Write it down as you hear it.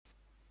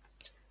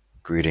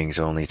Greetings,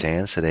 Only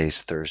Tans.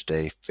 Today's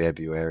Thursday,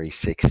 February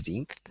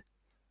 16th,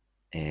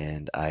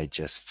 and I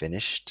just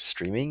finished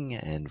streaming,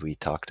 and we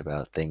talked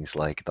about things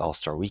like the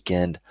All-Star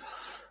Weekend,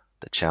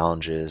 the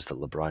challenges, the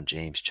LeBron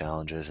James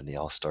challenges, and the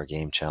All-Star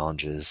Game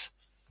challenges.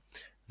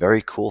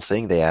 Very cool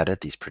thing they added,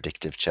 these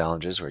predictive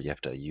challenges where you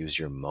have to use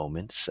your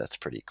moments. That's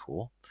pretty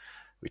cool.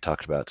 We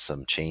talked about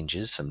some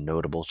changes, some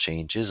notable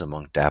changes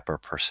among Dapper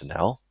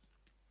personnel.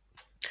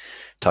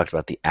 Talked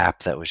about the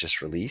app that was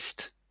just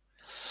released.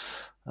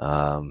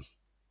 Um,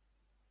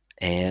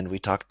 And we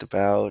talked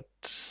about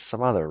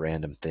some other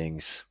random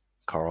things.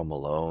 Carl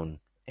Malone,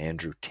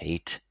 Andrew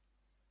Tate,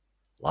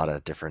 a lot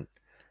of different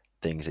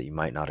things that you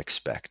might not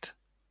expect.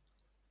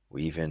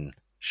 We even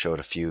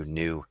showed a few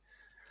new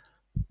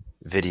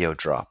video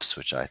drops,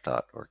 which I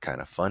thought were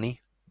kind of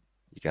funny.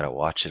 You got to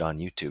watch it on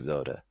YouTube,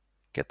 though, to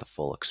get the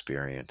full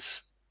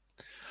experience.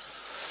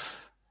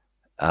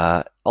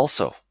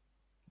 Also,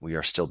 we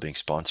are still being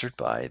sponsored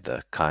by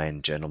the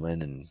kind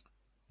gentlemen and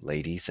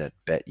ladies at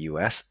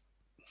BetUS.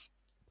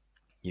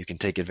 You can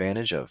take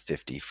advantage of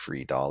 $50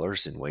 free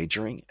in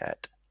wagering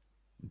at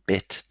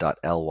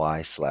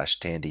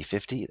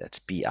bit.ly/Tandy50. That's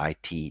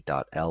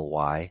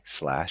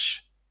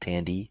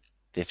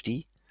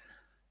bit.ly/Tandy50.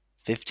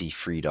 $50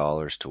 free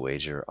to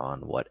wager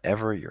on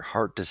whatever your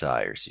heart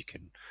desires. You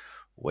can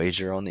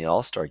wager on the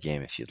All-Star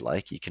game if you'd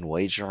like. You can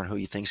wager on who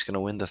you think's going to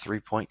win the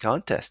three-point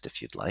contest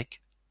if you'd like.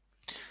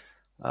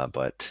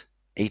 But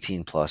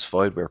 18 plus,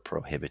 void where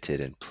prohibited,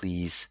 and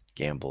please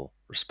gamble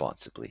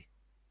responsibly.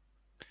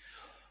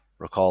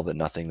 Recall that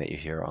nothing that you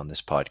hear on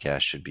this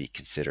podcast should be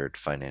considered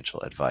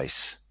financial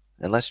advice.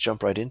 And let's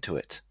jump right into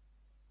it.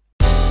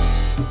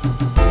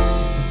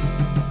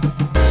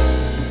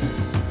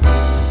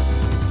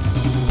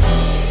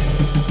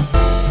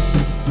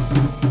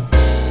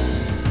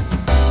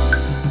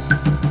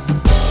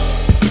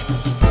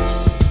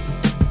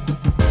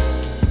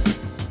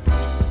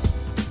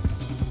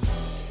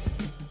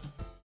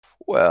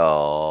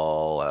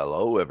 Well,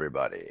 hello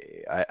everybody.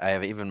 I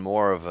have even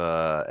more of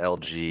a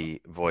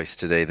LG voice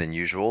today than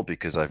usual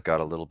because I've got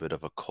a little bit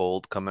of a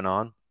cold coming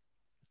on.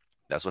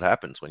 That's what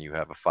happens when you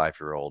have a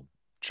 5-year-old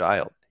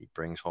child. He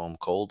brings home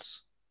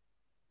colds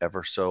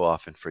ever so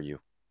often for you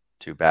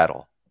to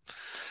battle.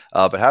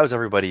 But how's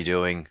everybody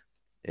doing?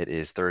 It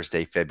is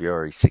Thursday,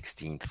 February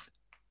 16th,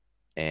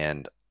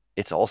 and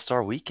it's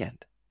All-Star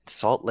Weekend in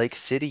Salt Lake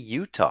City,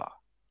 Utah.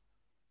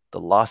 The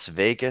Las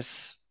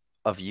Vegas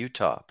of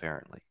Utah,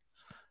 apparently.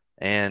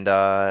 And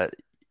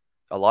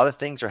a lot of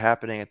things are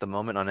happening at the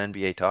moment on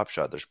NBA Top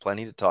Shot. There's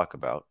plenty to talk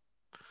about.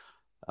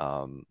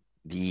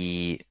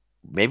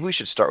 Maybe we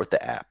should start with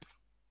the app.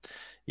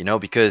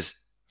 Because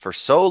for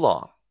so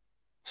long,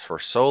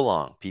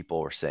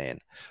 people were saying,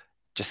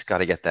 just got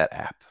to get that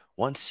app.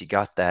 Once you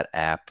got that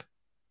app,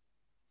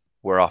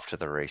 we're off to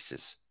the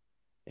races,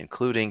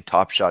 including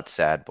Top Shot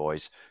Sad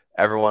Boys.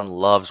 Everyone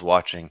loves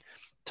watching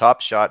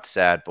Top Shot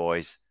Sad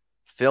Boys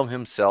film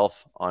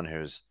himself on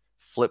his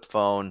flip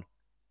phone,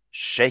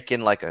 shaking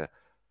like a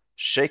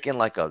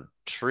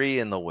tree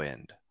in the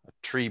wind, a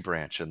tree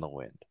branch in the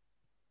wind,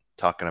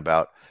 talking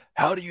about,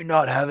 how do you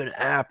not have an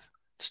app?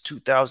 It's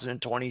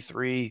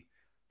 2023.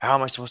 How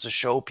am I supposed to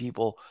show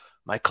people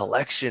my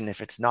collection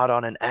if it's not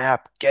on an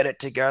app? Get it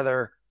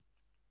together.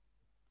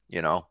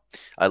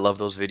 I love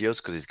those videos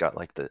because he's got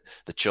like the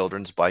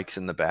children's bikes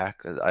in the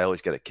back. I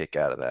always get a kick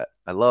out of that.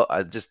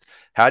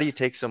 How do you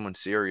take someone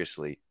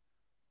seriously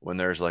when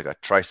there's like a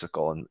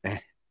tricycle in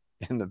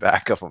the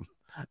back of them?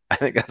 I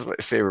think that's my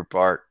favorite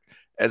part.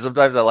 And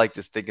sometimes I like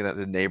just thinking that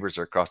the neighbors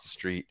are across the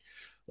street.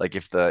 Like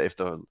if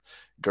the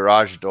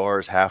garage door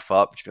is half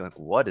up, you're like,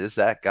 what is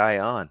that guy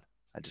on?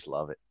 I just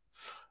love it.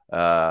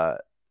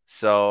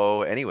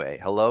 So anyway,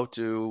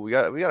 we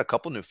got a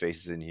couple new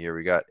faces in here.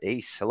 We got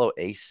Ace. Hello,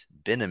 Ace.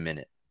 Been a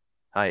minute.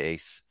 Hi,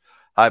 Ace.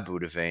 Hi,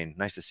 Budavane.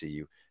 Nice to see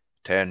you.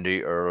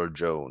 Tandy Earl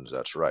Jones.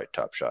 That's right.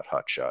 Top Shot,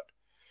 Hot Shot.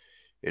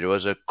 It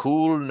was a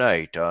cool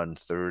night on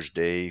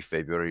Thursday,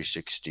 February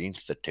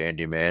 16th. The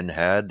Tandy men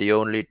had the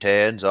only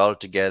tans all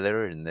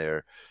together in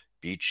their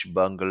beach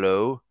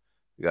bungalow.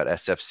 We got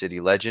SF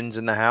City Legends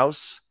in the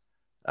house.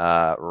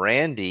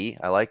 Randy,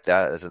 I like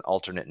that as an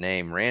alternate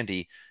name.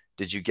 Randy,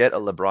 did you get a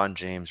LeBron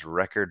James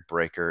record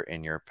breaker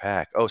in your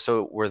pack? Oh,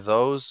 so were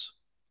those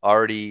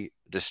already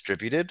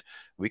distributed?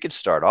 We could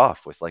start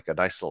off with like a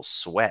nice little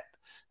sweat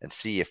and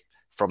see if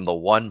from the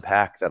one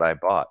pack that I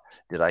bought,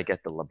 did I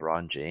get the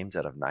LeBron James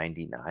out of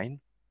 99?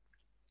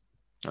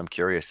 I'm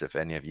curious if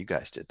any of you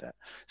guys did that.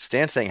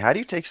 Stan saying, how do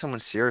you take someone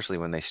seriously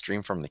when they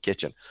stream from the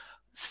kitchen?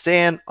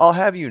 Stan, I'll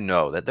have you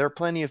know that there are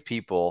plenty of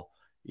people,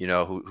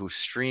 who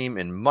stream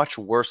in much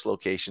worse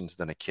locations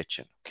than a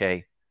kitchen,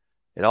 okay?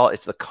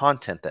 It's the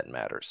content that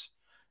matters.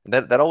 And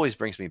that always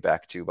brings me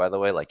back to, by the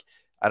way, like,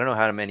 I don't know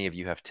how many of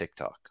you have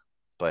TikTok,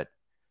 but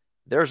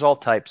there's all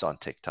types on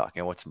TikTok.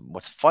 And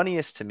what's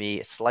funniest to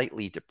me,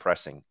 slightly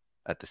depressing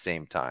at the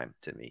same time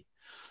to me,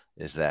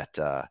 is that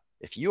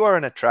if you are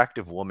an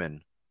attractive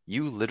woman,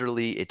 you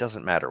literally, it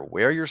doesn't matter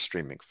where you're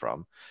streaming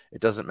from. It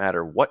doesn't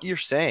matter what you're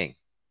saying.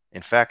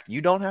 In fact,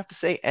 you don't have to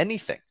say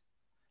anything.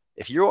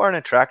 If you are an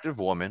attractive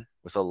woman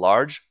with a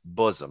large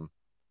bosom,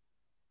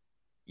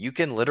 you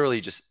can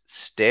literally just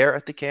stare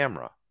at the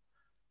camera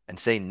and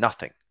say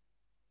nothing.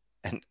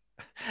 And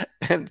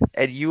and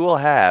you will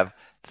have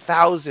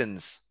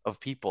thousands of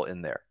people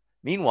in there.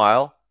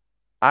 Meanwhile,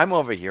 I'm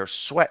over here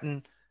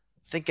sweating,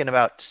 thinking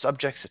about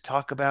subjects to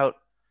talk about,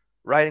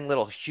 writing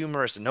little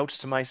humorous notes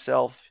to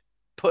myself,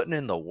 putting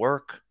in the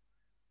work,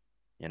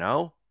 you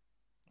know?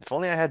 If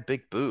only I had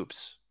big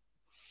boobs.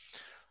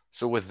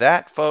 So, with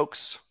that,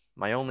 folks,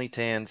 my only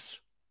tans,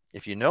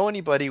 if you know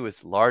anybody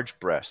with large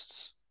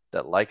breasts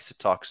that likes to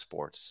talk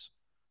sports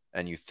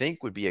and you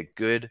think would be a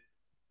good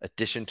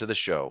addition to the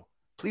show,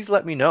 please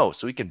let me know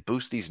so we can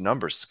boost these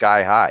numbers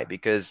sky high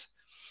because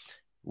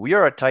we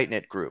are a tight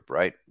knit group,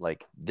 right?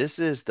 Like this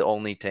is the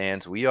only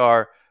tans. We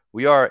are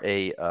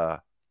a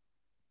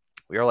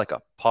we are like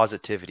a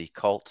positivity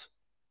cult,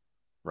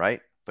 right?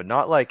 But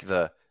not like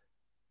the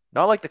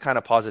kind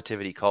of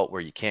positivity cult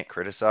where you can't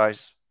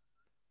criticize,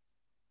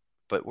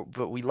 but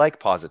we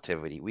like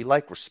positivity. We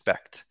like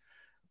respect.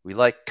 We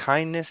like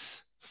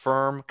kindness,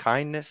 firm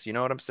kindness. You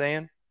know what I'm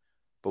saying?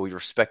 But we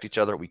respect each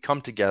other. We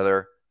come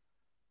together.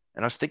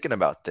 And I was thinking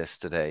about this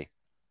today.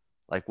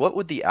 Like, what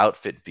would the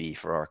outfit be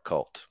for our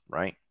cult,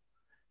 right?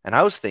 And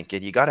I was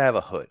thinking, you got to have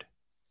a hood.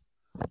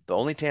 The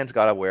only tans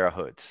got to wear a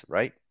hoods,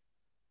 right?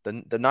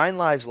 The Nine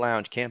Lives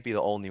Lounge can't be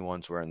the only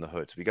ones wearing the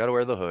hoods. We got to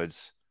wear the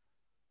hoods,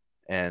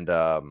 and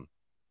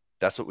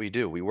that's what we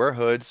do. We wear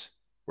hoods.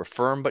 We're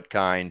firm but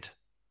kind,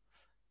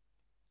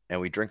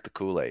 and we drink the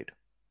Kool Aid,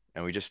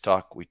 and we just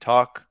talk. We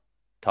talk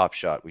Top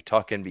Shot. We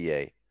talk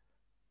NBA,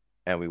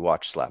 and we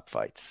watch slap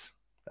fights.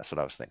 That's what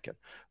I was thinking.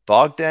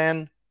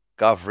 Bogdan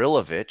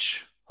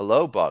Gavrilovic.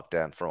 Hello,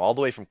 Bogdan, from all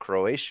the way from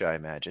Croatia, I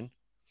imagine.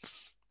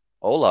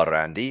 Hola,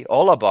 Randy.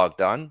 Hola,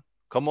 Bogdan.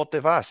 ¿Cómo te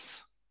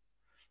vas?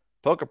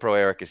 Poker Pro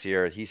Eric is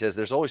here. He says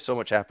there's always so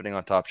much happening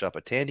on Top Shot,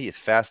 but Tandy is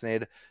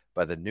fascinated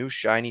by the new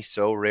shiny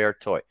So Rare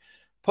toy.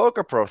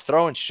 Poker Pro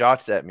throwing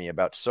shots at me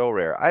about So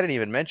Rare. I didn't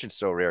even mention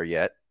So Rare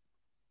yet.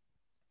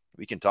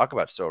 We can talk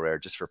about So Rare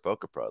just for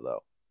Poker Pro,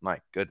 though. My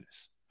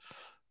goodness.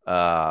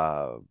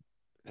 SF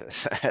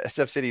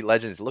City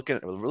Legend is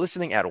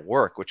listening at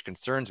work, which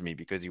concerns me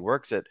because he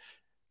works at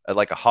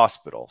like a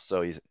hospital,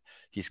 so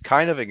he's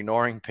kind of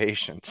ignoring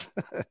patients.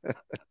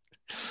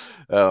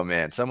 Oh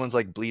man, someone's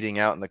like bleeding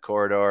out in the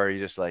corridor. He's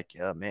just like,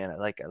 oh man, I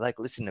like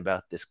listening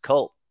about this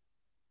cult.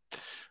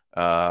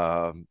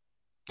 Um,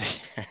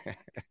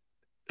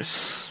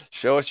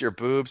 show us your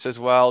boobs, says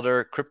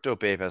Wilder. Crypto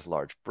Babe has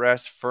large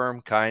breasts.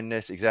 Firm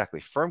kindness, exactly.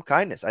 Firm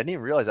kindness. I didn't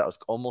even realize that was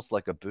almost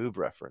like a boob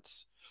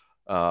reference.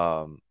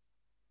 Um,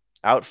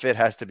 outfit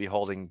has to be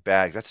holding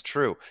bags. That's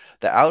true.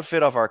 The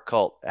outfit of our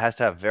cult has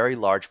to have very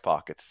large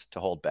pockets to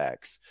hold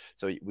bags.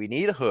 So we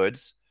need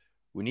hoods.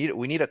 We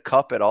need a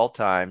cup at all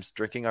times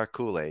drinking our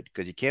Kool-Aid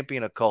because you can't be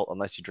in a cult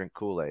unless you drink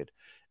Kool-Aid.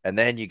 And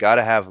then you got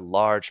to have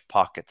large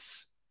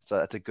pockets.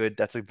 So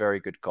that's a very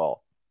good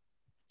call.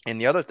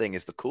 And the other thing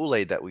is the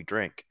Kool-Aid that we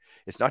drink.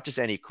 It's not just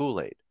any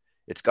Kool-Aid.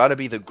 It's got to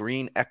be the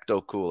green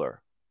Ecto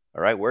Cooler.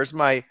 All right. Where's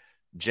my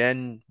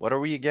Gen? What are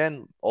we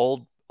again?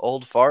 Old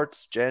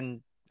farts.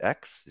 Gen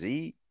X,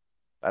 Z?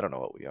 I don't know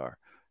what we are.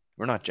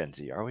 We're not Gen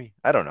Z, are we?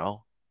 I don't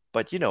know.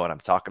 But you know what I'm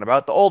talking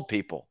about. The old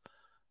people.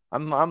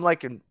 I'm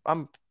like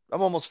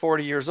I'm almost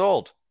 40 years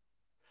old.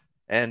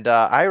 And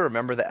I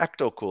remember the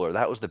Ecto Cooler.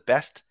 That was the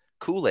best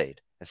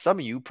Kool-Aid. And some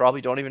of you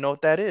probably don't even know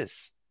what that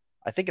is.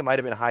 I think it might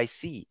have been High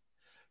C.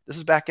 This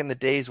was back in the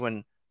days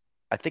when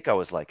I think I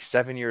was like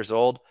 7 years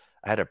old.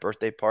 I had a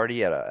birthday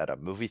party at a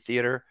movie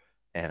theater,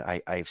 and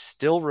I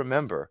still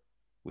remember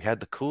we had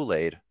the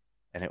Kool-Aid,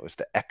 and it was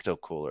the Ecto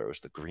Cooler. It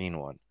was the green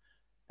one.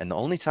 And the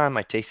only time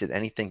I tasted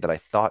anything that I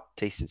thought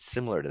tasted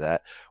similar to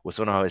that was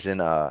when I was in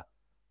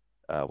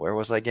where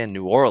was I again?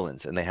 New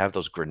Orleans, and they have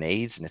those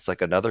grenades, and it's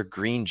like another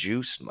green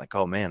juice. I'm like,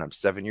 oh man, I'm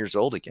 7 years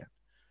old again.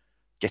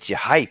 Gets you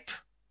hype,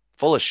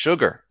 full of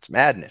sugar. It's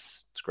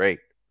madness. It's great.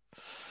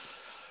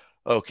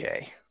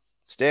 Okay.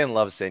 Stan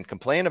loves saying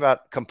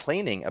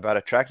complaining about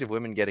attractive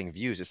women getting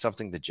views is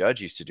something the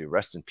judge used to do.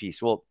 Rest in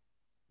peace. Well,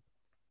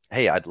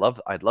 hey, I'd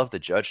love the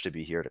judge to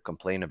be here to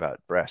complain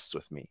about breasts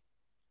with me.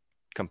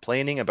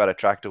 Complaining about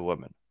attractive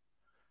women.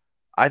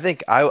 I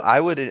think I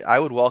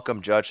would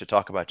welcome judge to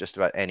talk about just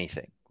about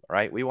anything.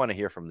 Right? We want to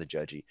hear from the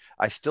judgy.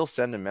 I still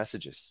send him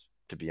messages.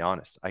 To be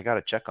honest, I got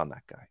to check on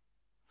that guy.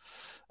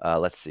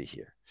 Let's see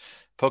here.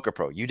 Poker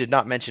Pro, you did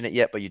not mention it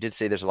yet, but you did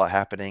say there's a lot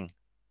happening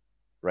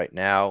right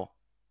now.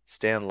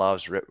 Stan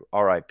loves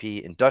RIP.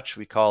 In Dutch,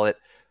 we call it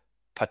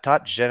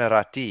patat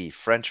generati,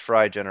 French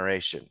fry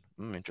generation.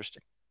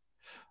 Interesting.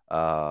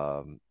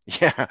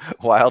 Yeah,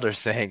 Wilder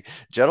saying,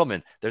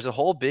 gentlemen, there's a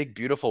whole big,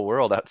 beautiful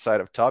world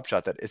outside of Top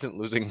Shot that isn't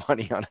losing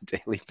money on a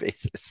daily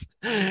basis.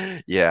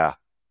 Yeah.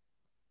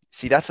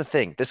 See, that's the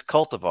thing. This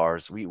cult of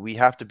ours, we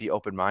have to be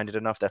open-minded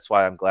enough. That's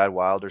why I'm glad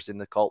Wilder's in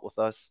the cult with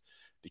us,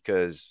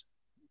 because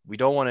we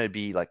don't want to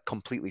be like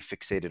completely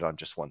fixated on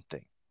just one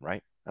thing,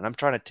 right? And I'm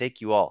trying to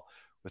take you all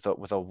with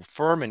a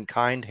firm and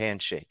kind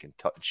handshake and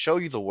show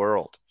you the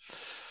world.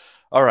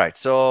 All right,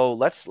 so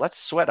let's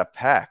sweat a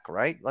pack,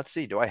 right? Let's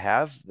see. Do I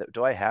have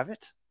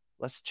it?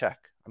 Let's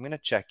check. I'm going to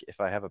check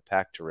if I have a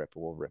pack to rip.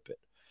 We'll rip it.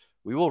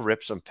 We will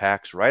rip some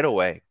packs right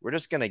away. We're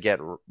going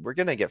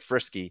to get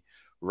frisky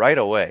right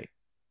away.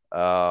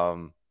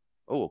 Oh,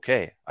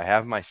 okay. I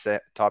have my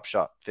set Top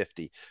Shot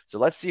 50. So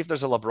let's see if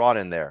there's a LeBron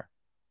in there.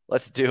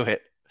 Let's do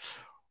it.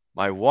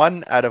 My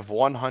 1 out of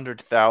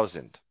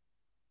 100,000.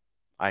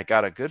 I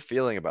got a good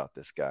feeling about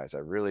this, guys. I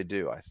really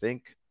do. I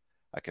think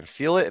I can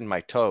feel it in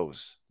my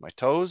toes. My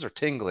toes are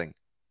tingling.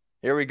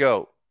 Here we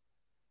go.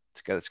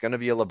 It's going to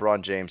be a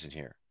LeBron James in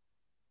here.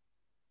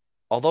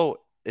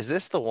 Although, is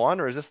this the one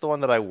or is this the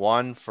one that I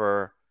won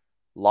for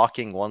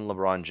locking one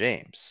LeBron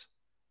James?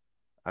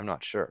 I'm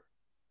not sure.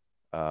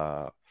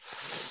 Uh,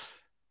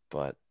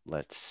 but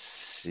let's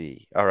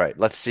see. All right,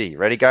 let's see.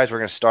 Ready, guys? We're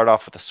going to start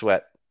off with a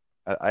sweat.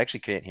 I actually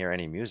can't hear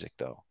any music,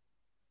 though.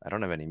 I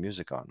don't have any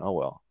music on. Oh,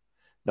 well.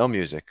 No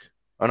music.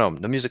 Oh, no.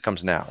 The music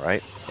comes now,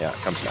 right? Yeah, it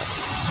comes now.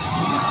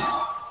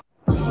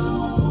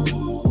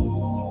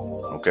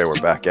 Okay,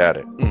 we're back at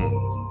it.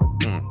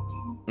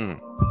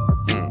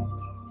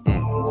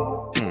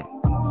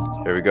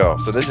 Here we go.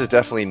 So this is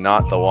definitely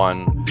not the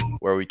one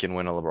where we can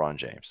win a LeBron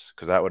James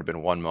because that would have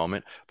been one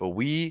moment. But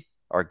we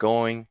are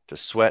going to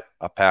sweat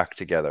a pack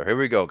together. Here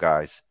we go,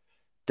 guys.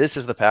 This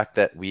is the pack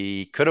that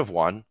we could have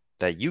won,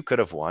 that you could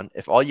have won,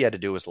 if all you had to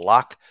do was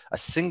lock a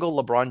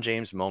single LeBron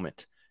James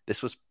moment.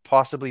 This was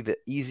possibly the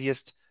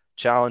easiest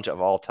challenge of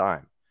all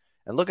time.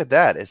 And look at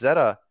that. Is that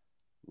a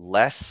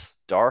less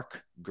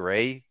dark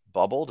gray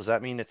bubble? Does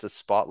that mean it's a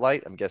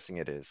spotlight? I'm guessing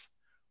it is.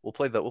 We'll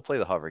play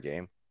the hover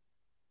game.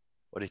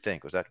 What do you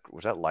think? Was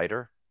that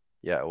lighter?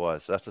 Yeah, it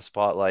was. So that's the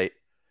spotlight.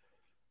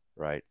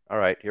 Right. All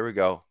right, here we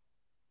go.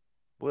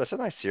 Well, that's a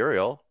nice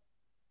serial.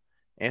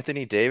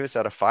 Anthony Davis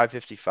out of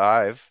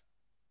 555.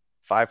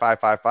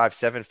 5555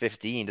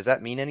 715. Does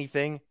that mean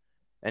anything?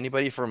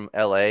 Anybody from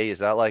LA? Is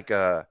that like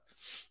an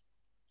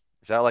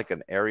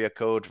area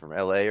code from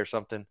LA or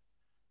something?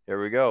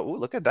 Here we go. Ooh,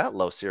 look at that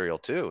low serial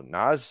too.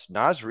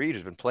 Naz Reid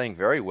has been playing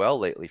very well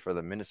lately for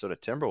the Minnesota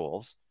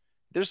Timberwolves.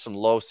 There's some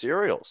low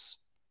serials.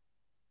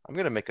 I'm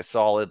gonna make a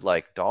solid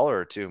like dollar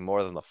or two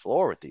more than the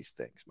floor with these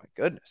things. My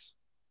goodness.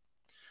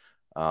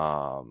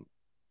 Um,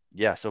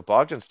 yeah. So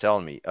Bogdan's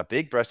telling me a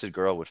big-breasted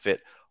girl would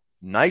fit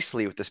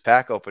nicely with this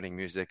pack opening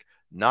music,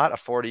 not a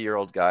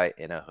 40-year-old guy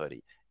in a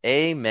hoodie.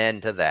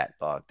 Amen to that,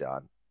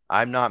 Bogdan.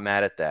 I'm not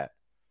mad at that.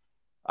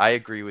 I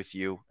agree with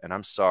you, and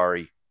I'm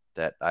sorry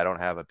that I don't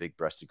have a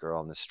big-breasted girl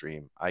on this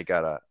stream. I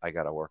gotta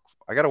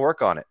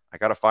work on it. I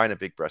gotta find a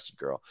big-breasted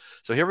girl.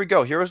 So here we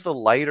go. Here is the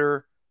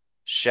lighter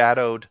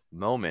shadowed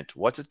moment.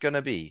 What's it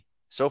gonna be?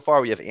 So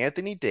far, we have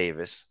Anthony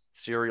Davis,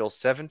 serial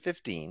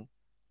 715,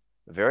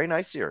 a very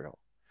nice serial.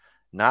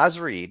 Naz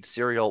Reid,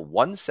 serial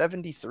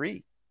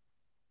 173.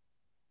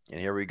 And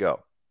here we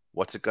go.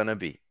 What's it gonna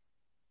be?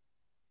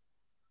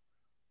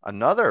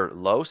 Another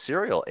low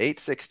serial,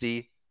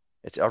 860.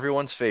 It's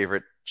everyone's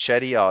favorite,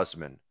 Chetty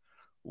Osman.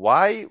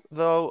 Why,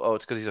 though? Oh,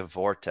 it's because he's a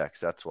vortex.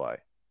 That's why.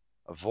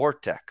 A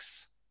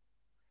vortex.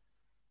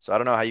 So I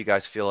don't know how you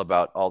guys feel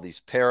about all these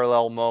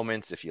parallel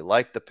moments. If you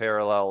like the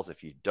parallels,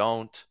 if you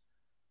don't.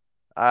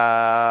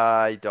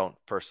 I don't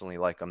personally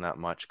like them that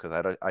much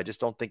because I just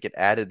don't think it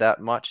added that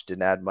much.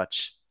 Didn't add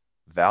much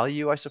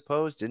value, I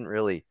suppose. Didn't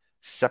really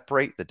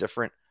separate the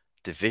different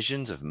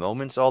divisions of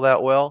moments all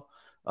that well.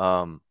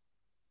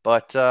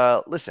 But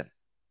listen,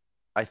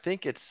 I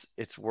think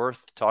it's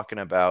worth talking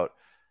about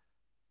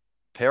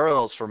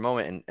parallels for a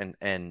moment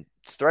and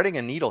threading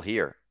a needle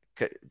here,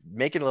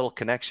 making a little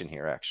connection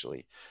here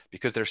actually,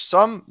 because there's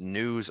some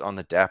news on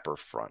the Dapper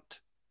front,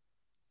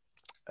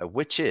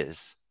 which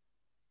is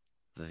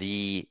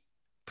the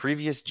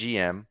previous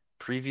GM,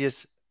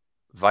 previous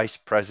vice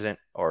president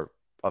or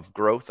of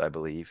growth, I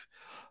believe,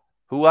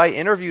 who I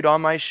interviewed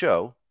on my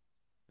show,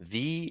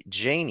 the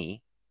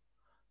Janie,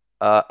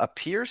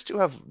 appears to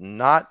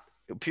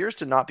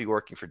not be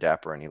working for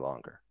Dapper any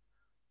longer.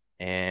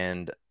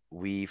 And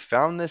we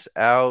found this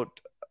out.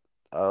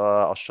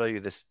 I'll show you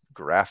this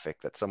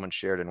graphic that someone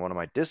shared in one of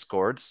my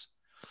Discords.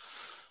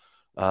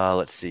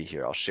 Let's see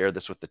here. I'll share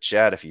this with the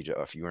chat if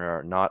you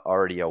are not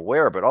already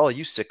aware, but all of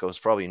you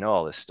sickos probably know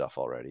all this stuff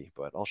already,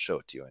 but I'll show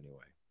it to you anyway.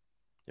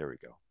 Here we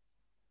go.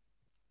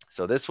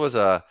 So this was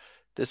a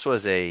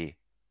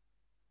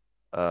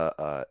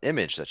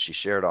image that she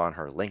shared on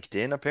her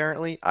LinkedIn.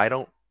 Apparently, I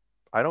don't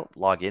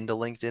log into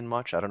LinkedIn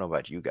much. I don't know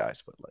about you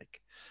guys, but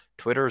like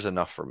Twitter is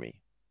enough for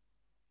me.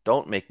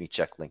 Don't make me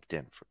check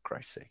LinkedIn for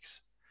Christ's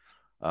sakes.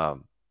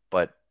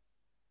 But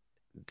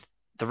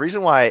the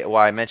reason why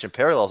I mentioned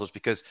parallels was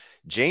because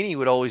Janie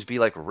would always be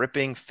like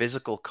ripping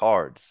physical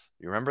cards.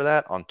 You remember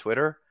that on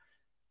Twitter?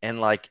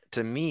 And like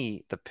to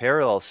me, the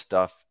parallel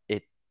stuff,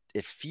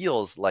 it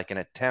feels like an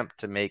attempt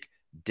to make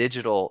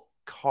digital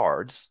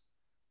cards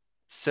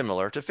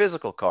similar to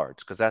physical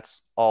cards, because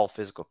that's all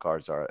physical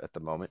cards are at the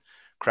moment.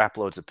 Crap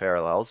loads of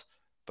parallels,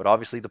 but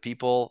obviously the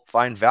people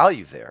find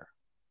value there.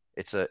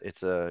 It's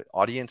a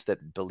audience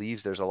that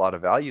believes there's a lot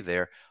of value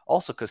there.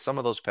 Also, because some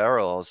of those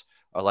parallels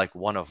are like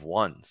one of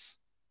ones,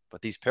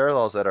 but these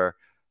parallels that are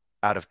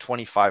out of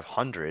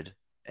 2,500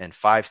 and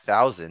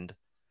 5,000,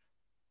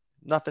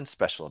 nothing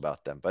special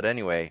about them. But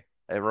anyway,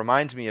 It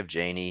reminds me of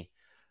Janie,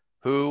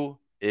 who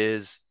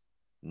is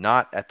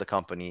not at the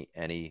company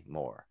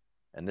anymore.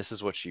 And this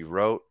is what she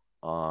wrote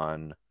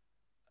on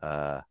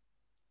uh,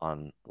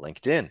 on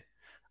LinkedIn.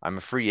 I'm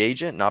a free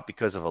agent, not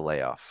because of a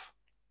layoff,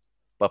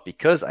 but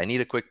because I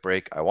need a quick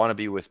break. I want to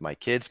be with my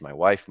kids, my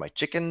wife, my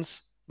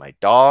chickens, my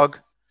dog.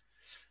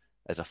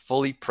 As a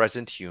fully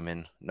present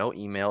human, no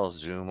email,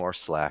 Zoom, or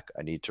Slack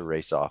I need to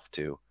race off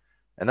to.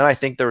 And then I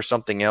think there was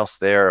something else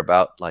there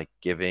about like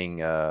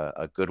giving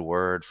a good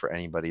word for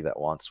anybody that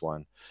wants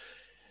one.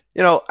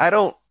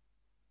 I'm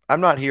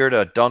not here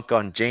to dunk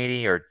on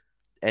Janie or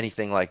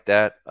anything like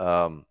that.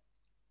 The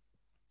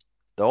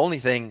only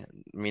thing,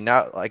 I mean,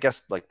 now I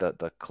guess like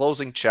the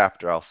closing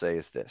chapter I'll say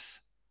is this.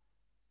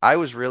 I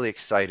was really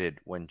excited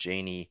when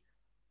Janie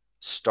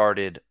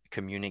started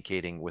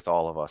communicating with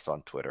all of us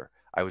on Twitter.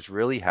 I was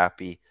really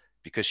happy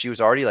because she was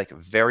already like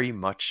very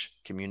much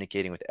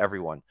communicating with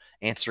everyone,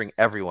 answering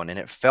everyone, and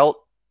it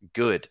felt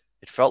good.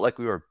 It felt like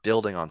we were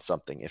building on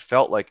something. It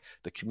felt like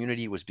the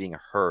community was being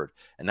heard,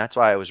 and that's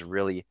why I was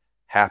really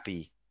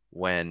happy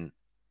when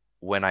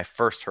I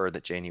first heard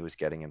that Janie was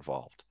getting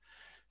involved.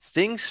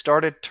 Things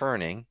started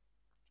turning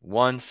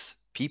once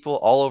people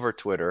all over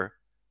Twitter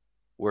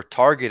were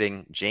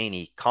targeting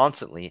Janie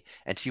constantly,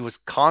 and she was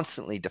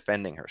constantly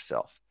defending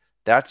herself.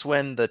 That's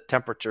when the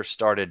temperature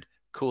started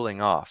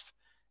cooling off.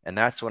 And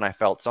that's when I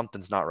felt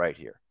something's not right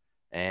here.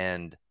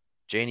 And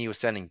Janie was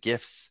sending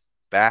gifts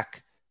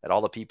back at all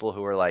the people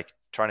who were like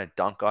trying to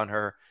dunk on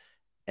her.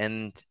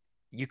 And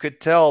you could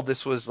tell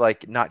this was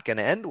like not going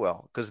to end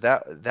well because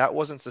that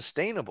wasn't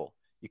sustainable.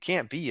 You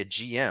can't be a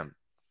GM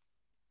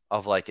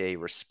of like a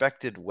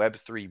respected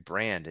Web3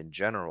 brand in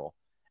general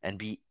and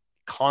be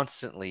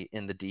constantly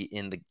in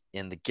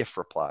the GIF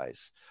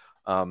replies.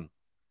 Um,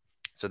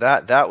 so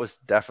that was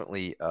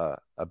definitely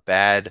a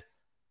bad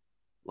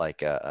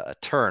like a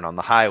turn on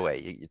the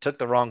highway. You took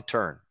the wrong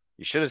turn.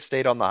 You should have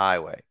stayed on the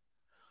highway,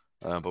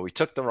 but we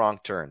took the wrong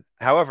turn.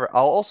 However,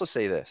 I'll also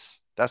say this.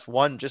 That's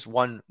one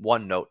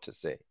note to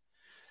say.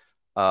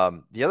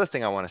 The other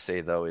thing I want to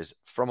say though is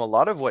from a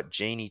lot of what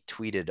Janie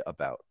tweeted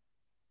about.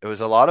 It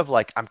was a lot of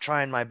like, I'm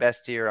trying my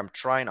best here.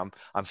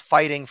 I'm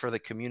fighting for the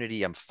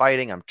community. I'm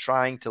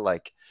trying to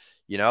like,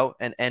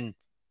 and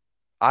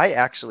I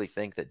actually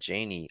think that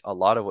Janie, a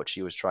lot of what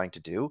she was trying to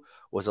do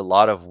was a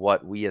lot of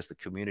what we as the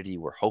community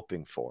were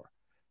hoping for,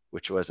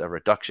 which was a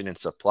reduction in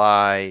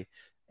supply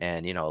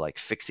and, like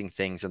fixing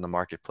things in the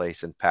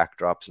marketplace and pack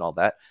drops and all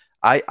that.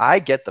 I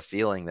get the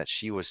feeling that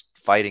she was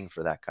fighting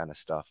for that kind of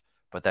stuff,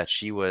 but that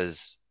she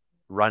was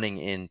running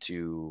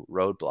into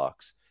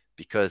roadblocks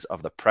because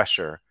of the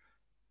pressure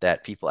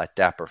that people at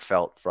Dapper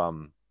felt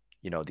from,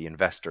 the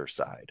investor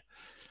side.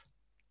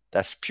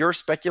 That's pure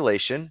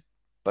speculation,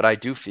 but I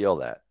do feel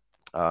that.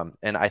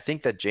 And I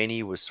think that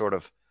Janie was sort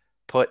of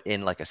put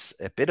in like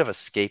a bit of a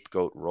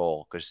scapegoat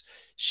role because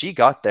she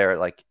got there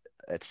like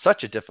at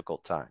such a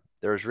difficult time.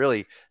 There was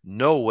really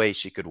no way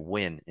she could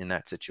win in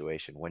that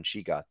situation when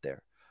she got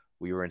there.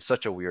 We were in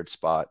such a weird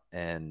spot,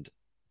 and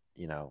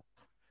you know,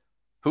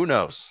 who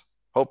knows?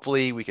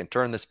 Hopefully, we can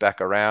turn this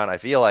back around. I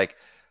feel like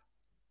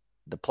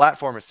the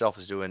platform itself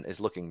is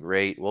looking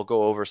great. We'll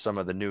go over some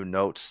of the new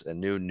notes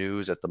and new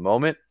news at the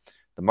moment.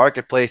 The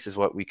marketplace is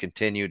what we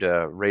continue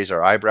to raise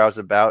our eyebrows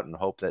about and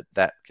hope that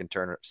that can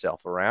turn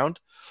itself around.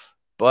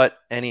 But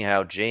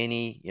anyhow,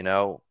 Janie,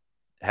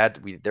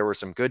 there were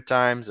some good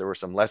times, there were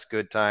some less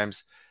good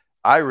times.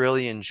 I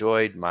really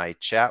enjoyed my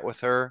chat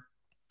with her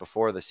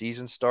before the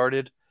season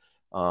started.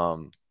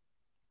 And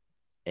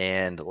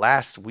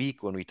last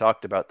week when we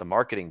talked about the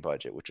marketing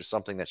budget, which is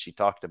something that she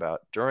talked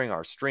about during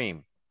our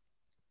stream,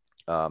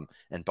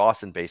 and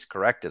Boston Base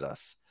corrected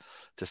us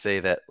to say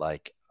that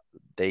like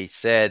they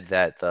said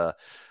that the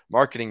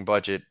marketing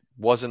budget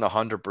wasn't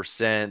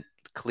 100%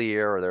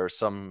 clear or there were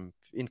some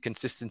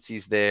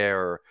inconsistencies there.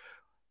 Or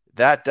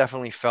that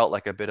definitely felt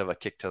like a bit of a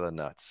kick to the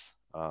nuts.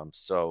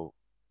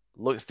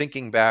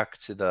 Thinking back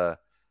to the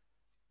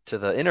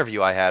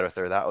interview I had with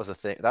her, that was the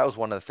thing. That was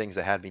one of the things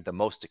that had me the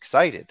most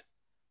excited.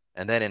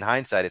 And then in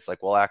hindsight, it's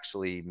like, well,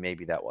 actually,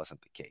 maybe that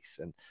wasn't the case.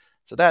 And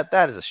so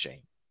that is a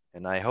shame.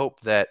 And I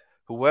hope that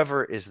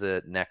whoever is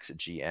the next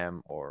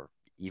GM or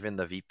even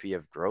the VP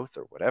of growth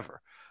or whatever,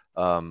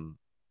 can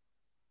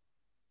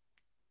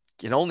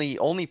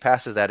only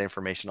passes that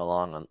information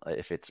along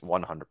if it's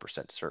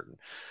 100% certain.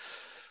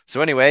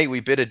 So anyway,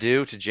 we bid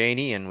adieu to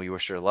Janie and we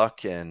wish her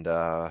luck and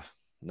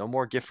no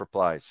more gift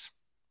replies.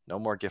 No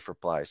more gift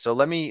replies. So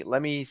let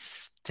me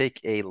take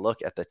a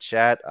look at the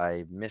chat.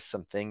 I missed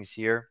some things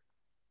here.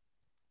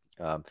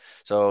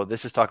 So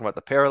this is talking about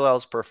the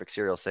parallels. Perfect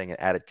Serial saying it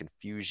added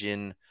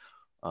confusion.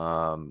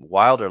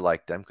 Wilder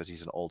liked them because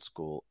he's an old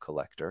school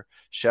collector.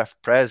 Chef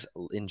Prez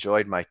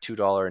enjoyed my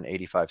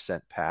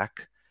 $2.85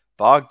 pack.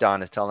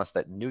 Bogdan is telling us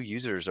that new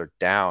users are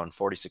down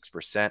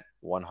 46%,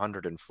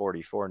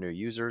 144 new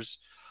users.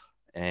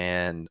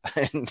 And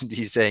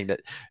he's saying that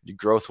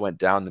growth went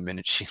down the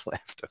minute she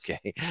left.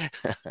 Okay.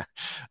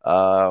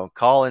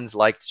 Collins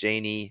liked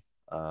Janie.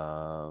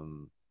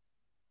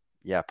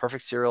 Yeah,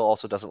 Perfect Serial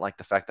also doesn't like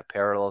the fact that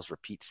parallels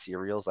repeat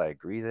serials. I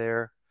agree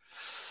there.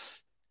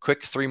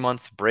 Quick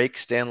 3-month break,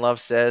 Stan Love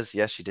says.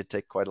 Yes, she did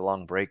take quite a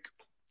long break.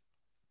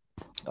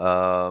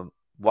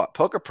 What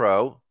Poker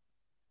Pro,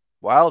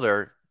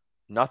 Wilder,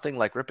 nothing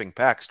like ripping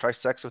packs. Try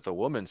sex with a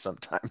woman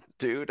sometime,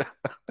 dude.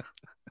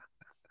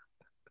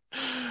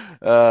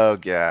 Oh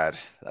God,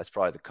 that's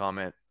probably the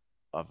comment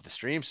of the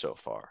stream so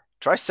far.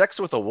 Try sex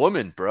with a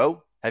woman,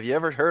 bro. Have you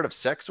ever heard of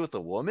sex with a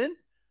woman?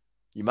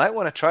 You might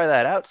want to try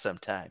that out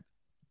sometime,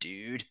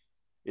 dude.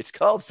 It's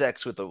called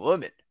sex with a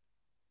woman.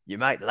 You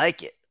might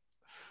like it.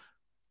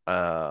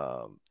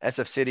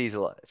 SF Cities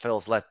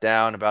feels let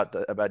down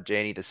about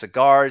Janie. The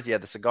cigars, yeah,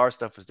 the cigar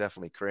stuff was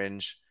definitely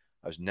cringe.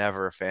 I was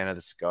never a fan of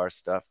the cigar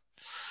stuff.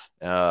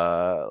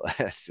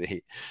 Let's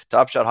see.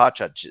 Top Shot, Hot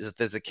Shot.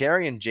 The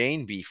Zakarian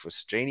Janie beef was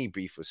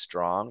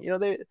strong.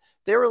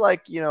 They were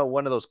like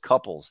one of those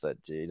couples that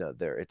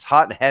they're it's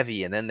hot and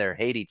heavy, and then they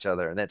hate each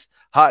other, and then it's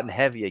hot and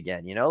heavy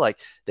again. Like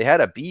they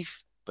had a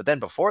beef, but then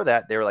before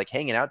that they were like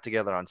hanging out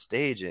together on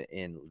stage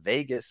in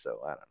Vegas. So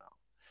I don't know.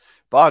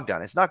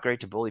 Bogdan, it's not great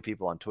to bully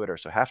people on Twitter,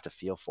 so have to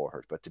feel for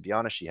her. But to be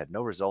honest, she had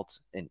no results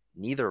in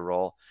neither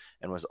role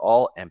and was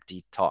all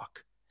empty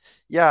talk.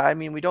 Yeah, I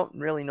mean, we don't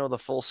really know the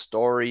full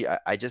story.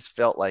 I just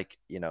felt like,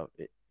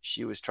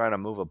 she was trying to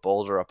move a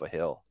boulder up a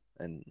hill,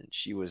 and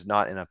she was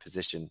not in a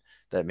position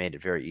that made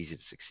it very easy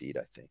to succeed,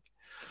 I think.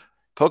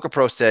 Poker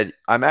Pro said,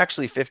 I'm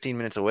actually 15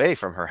 minutes away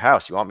from her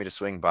house. You want me to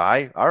swing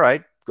by? All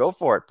right, go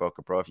for it,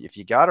 Poker Pro. If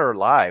you got her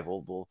live,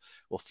 we'll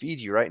feed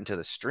you right into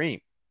the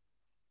stream.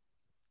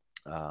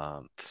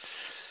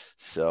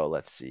 So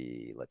let's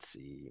see.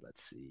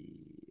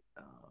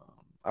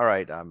 All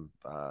right.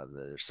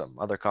 There's some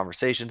other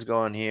conversations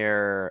going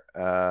here.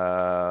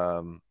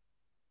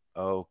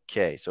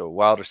 Okay. So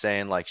Wilder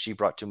saying like she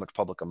brought too much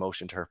public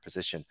emotion to her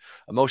position.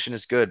 Emotion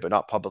is good, but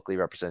not publicly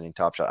representing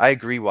Top Shot. I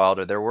agree,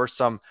 Wilder. There were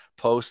some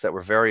posts that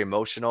were very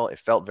emotional. It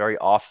felt very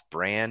off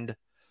brand,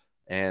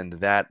 and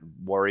that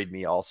worried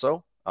me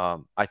also.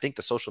 I think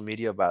the social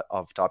media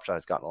of Top Shot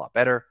has gotten a lot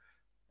better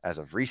as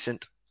of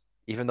recent.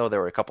 Even though there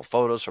were a couple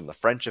photos from the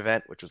French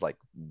event, which was like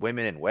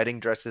women in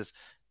wedding dresses,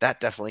 that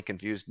definitely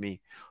confused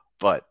me.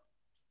 But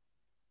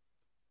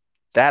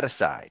that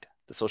aside,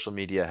 the social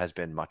media has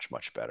been much,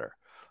 much better.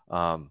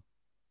 And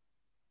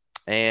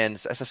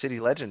SF City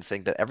Legend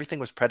saying that everything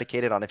was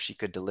predicated on if she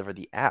could deliver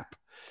the app.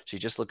 She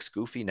just looks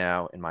goofy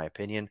now, in my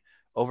opinion.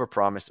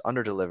 Overpromised,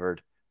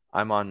 underdelivered.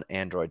 I'm on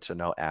Android, so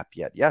no app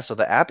yet. Yeah, so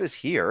the app is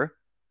here.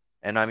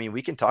 And I mean,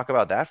 we can talk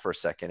about that for a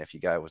second if you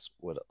guys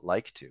would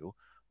like to.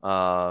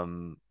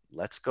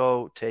 Let's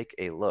go take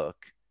a look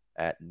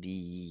at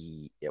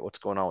what's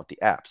going on with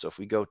the app. So if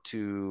we go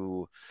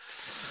to,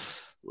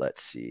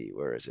 let's see,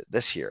 where is it?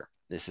 This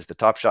is the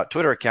Top Shot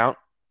Twitter account.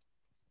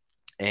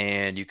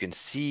 And you can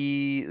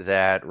see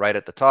that right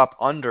at the top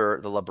under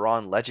the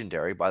LeBron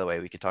Legendary. By the way,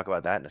 we can talk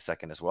about that in a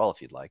second as well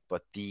if you'd like.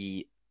 But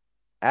the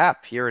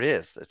app, here it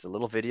is. It's a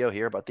little video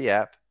here about the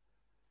app.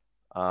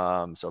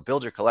 So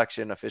build your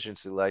collection,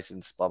 efficiency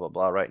license, blah, blah,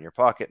 blah, right in your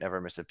pocket,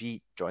 never miss a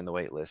beat, join the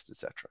wait list,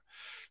 etc.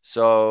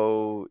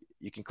 So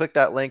you can click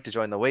that link to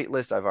join the wait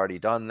list. I've already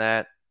done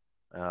that.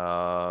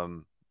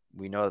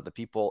 We know that the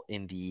people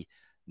in the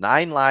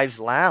 9 Lives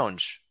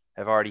Lounge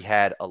have already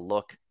had a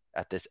look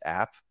at this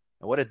app.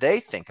 And what did they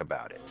think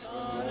about it?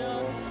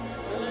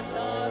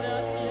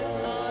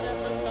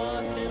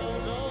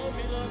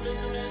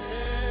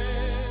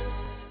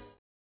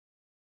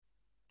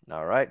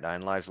 All right,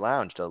 9 Lives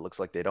Lounge. So it looks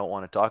like they don't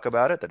want to talk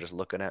about it. They're just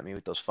looking at me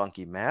with those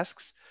funky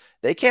masks.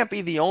 They can't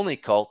be the only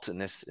cult in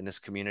this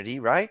community,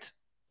 right?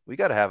 We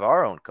got to have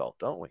our own cult,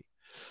 don't we?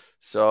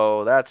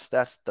 So that's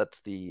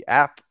the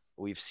app.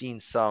 We've seen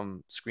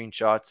some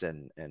screenshots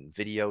and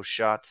video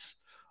shots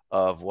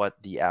of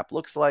what the app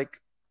looks like.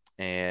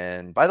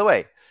 And by the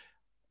way,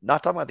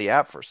 not talking about the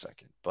app for a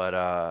second,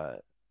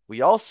 but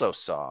we also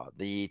saw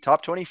the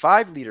top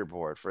 25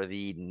 leaderboard for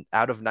the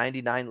out of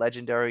 99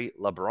 legendary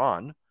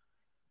LeBron.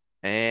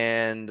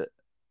 And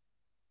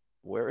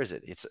where is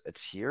it?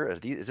 It's here.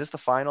 Is this the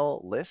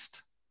final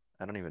list?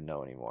 I don't even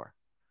know anymore.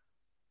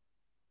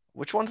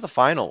 Which one's the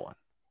final one?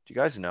 Do you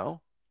guys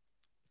know?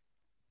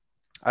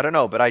 I don't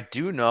know, but I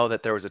do know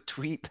that there was a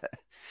tweet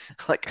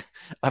like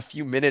a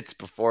few minutes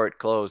before it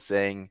closed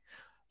saying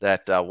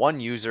that one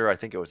user, I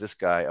think it was this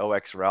guy,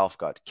 OX Ralph,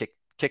 got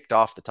kicked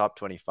off the top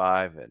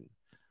 25. And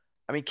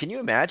I mean, can you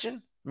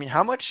imagine? I mean,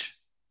 how much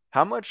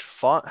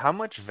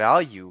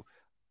value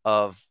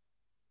of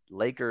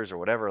Lakers or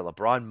whatever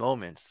LeBron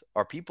moments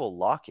are people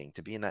locking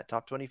to be in that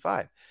top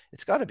 25?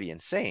 It's got to be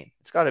insane.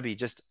 It's got to be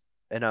just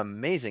an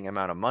amazing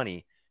amount of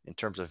money in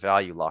terms of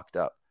value locked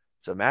up.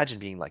 So imagine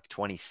being like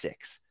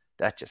 26.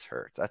 That just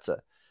hurts.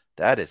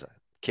 That is a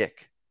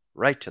kick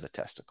right to the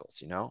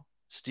testicles,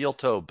 Steel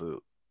toe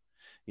boot.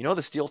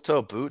 The steel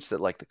toe boots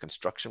that like the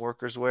construction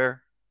workers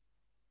wear?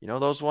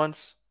 Those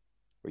ones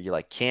where you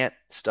like can't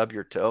stub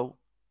your toe?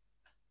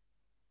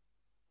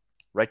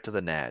 Right to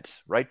the nads,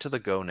 right to the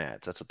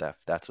gonads. That's what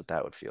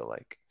that would feel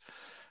like.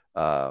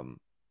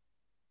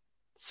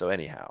 So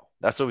anyhow,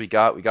 that's what we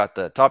got. We got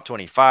the top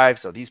 25.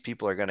 So these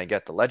people are going to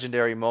get the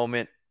legendary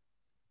moment.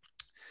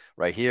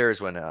 Right here is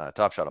when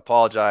Top Shot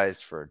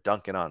apologized for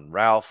dunking on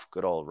Ralph,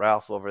 good old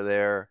Ralph over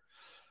there.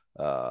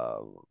 Uh,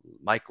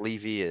 Mike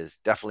Levy is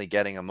definitely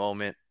getting a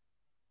moment.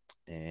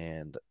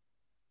 And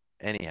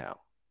anyhow,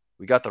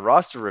 we got the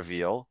roster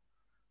reveal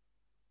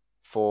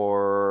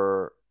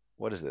for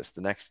what is this?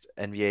 The next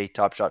NBA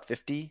Top Shot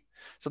 50.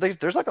 So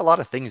there's like a lot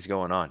of things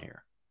going on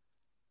here.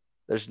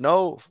 There's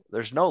no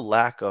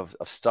lack of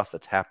stuff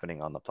that's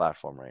happening on the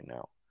platform right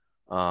now.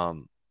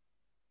 Um,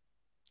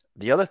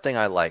 the other thing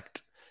I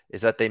liked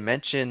is that they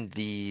mentioned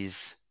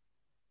these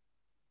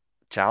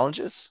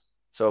challenges.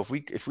 So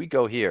if we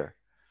go here,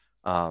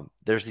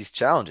 there's these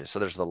challenges. So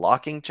there's the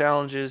locking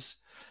challenges.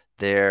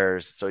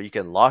 So you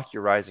can lock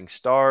your rising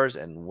stars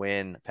and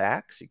win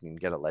packs. You can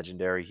get a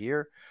legendary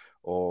here,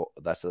 or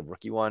that's the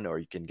rookie one, or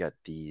you can get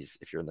these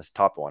if you're in this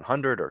top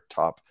 100 or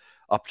top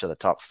up to the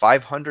top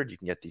 500. You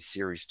can get these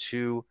series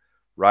 2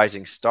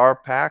 rising star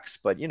packs.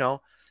 But you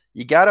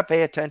got to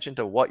pay attention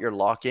to what you're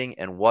locking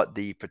and what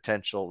the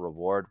potential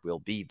reward will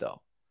be,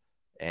 though.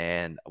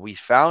 And we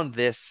found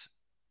this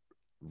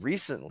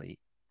recently,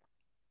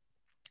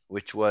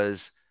 which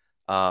was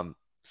some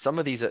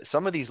of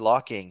these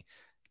locking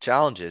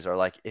challenges are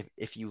like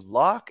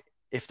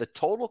if the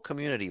total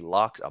community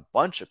locks a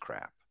bunch of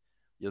crap,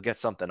 you'll get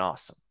something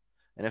awesome.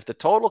 And if the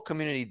total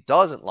community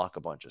doesn't lock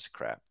a bunch of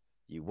crap,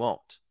 you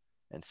won't.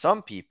 And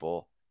some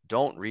people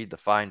don't read the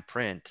fine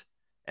print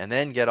and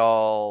then get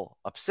all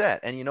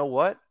upset. And you know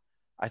what?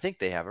 I think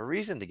they have a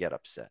reason to get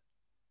upset.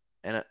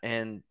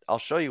 And I'll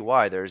show you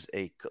why. There's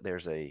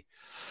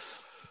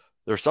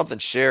something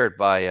shared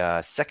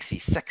by Sexy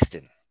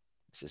Sexton.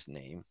 Is his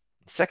name.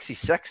 Sexy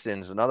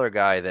Sexton is another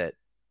guy that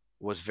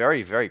was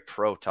very, very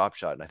pro Top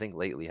Shot, and I think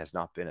lately has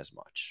not been as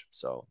much.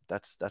 So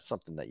that's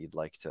something that you'd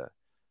like to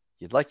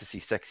see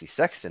Sexy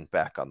Sexton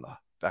back on the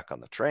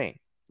train,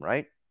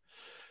 right?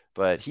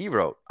 But he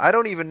wrote, I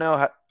don't even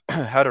know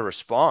how to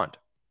respond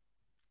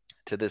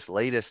to this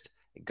latest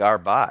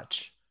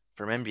garbage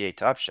from NBA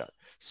Top Shot,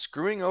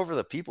 screwing over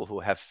the people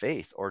who have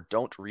faith or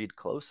don't read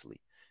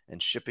closely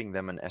and shipping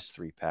them an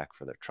S3 pack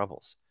for their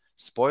troubles.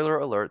 Spoiler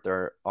alert,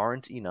 there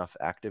aren't enough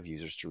active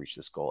users to reach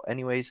this goal.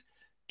 Anyways,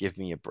 give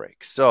me a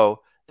break.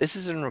 So this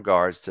is in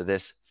regards to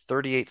this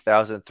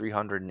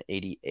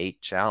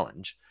 38,388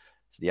 challenge.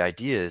 So the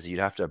idea is you'd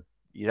have to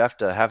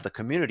have the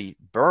community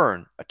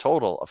burn a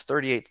total of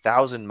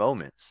 38,000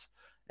 moments.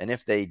 And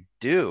if they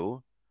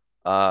do,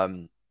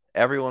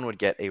 everyone would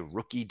get a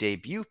rookie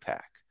debut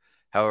pack.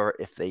 However,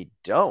 if they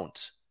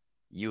don't,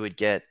 you would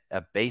get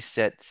a base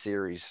set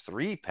series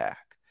 3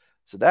 pack.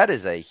 So that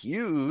is a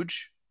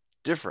huge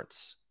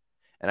difference.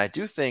 And I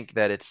do think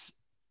that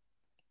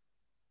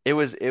it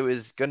was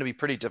going to be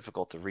pretty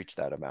difficult to reach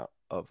that amount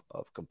of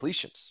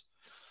completions.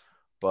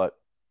 But,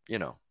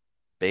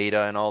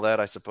 beta and all that,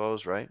 I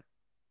suppose, right?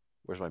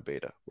 Where's my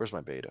beta?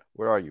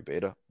 Where are you,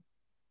 beta?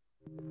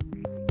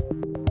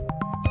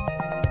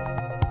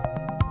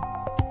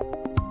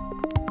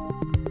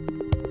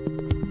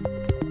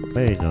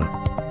 Beta.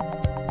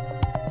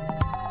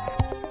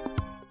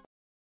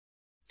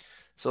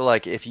 So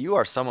like if you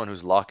are someone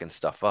who's locking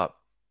stuff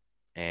up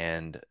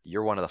and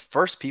you're one of the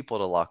first people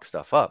to lock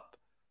stuff up,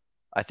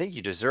 I think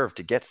you deserve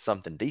to get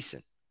something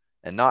decent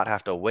and not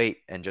have to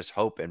wait and just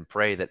hope and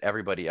pray that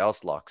everybody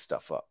else locks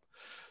stuff up.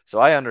 So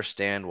I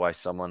understand why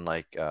someone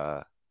like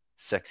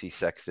Sexy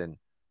Sexton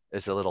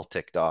is a little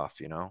ticked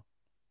off.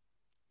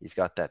 He's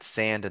got that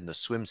sand in the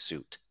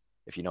swimsuit,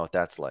 if you know what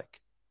that's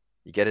like.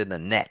 You get it in the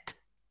net.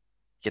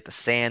 You get the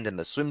sand in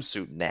the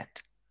swimsuit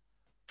net.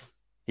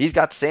 He's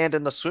got sand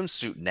in the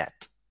swimsuit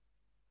net.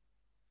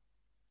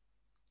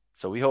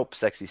 So we hope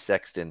Sexy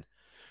Sexton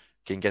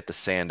can get the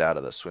sand out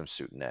of the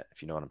swimsuit net,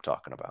 if you know what I'm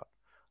talking about.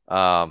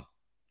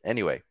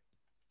 Anyway,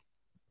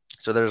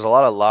 so there's a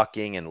lot of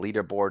locking and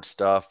leaderboard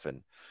stuff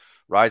and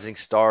Rising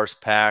Stars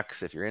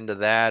packs if you're into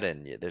that,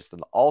 and there's the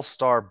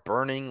All-Star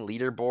Burning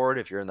leaderboard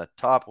if you're in the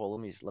top. Well,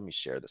 let me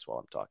share this while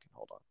I'm talking.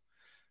 Hold on.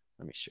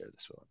 Let me share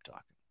this while I'm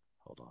talking.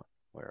 Hold on.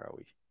 Where are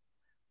we?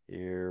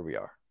 Here we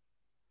are.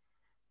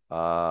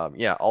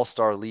 Yeah,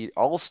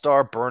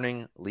 All-Star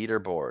Burning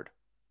leaderboard,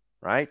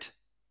 right?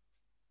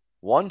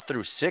 1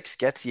 through 6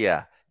 gets you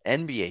a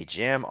NBA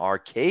Jam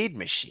arcade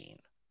machine.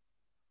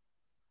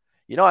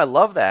 I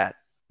love that.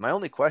 My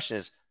only question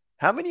is,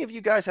 how many of you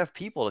guys have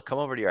people to come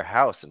over to your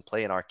house and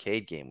play an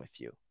arcade game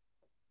with you?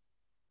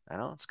 I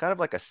know it's kind of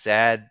like a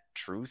sad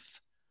truth,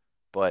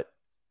 but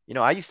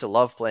I used to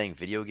love playing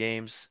video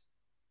games,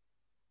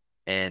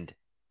 and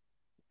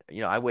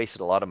I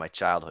wasted a lot of my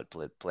childhood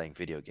playing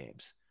video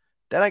games.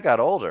 Then I got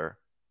older,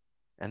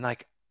 and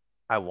like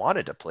I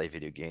wanted to play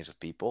video games with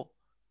people,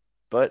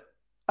 but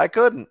I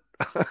couldn't.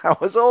 I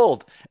was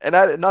old, and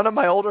none of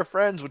my older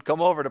friends would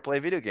come over to play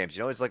video games.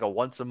 It's like a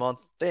once a month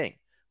thing.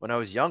 When I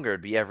was younger,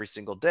 it'd be every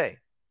single day. You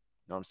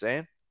know what I'm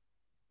saying?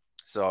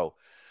 So,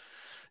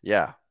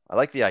 yeah, I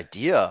like the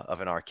idea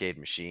of an arcade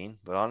machine,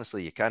 but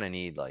honestly, you kind of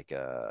need like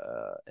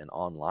an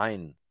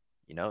online.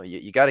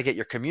 You got to get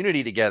your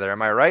community together.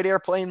 Am I right,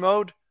 airplane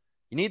mode?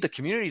 You need the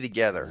community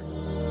together.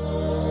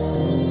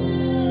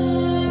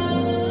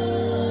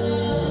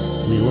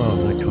 We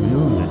love the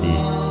community.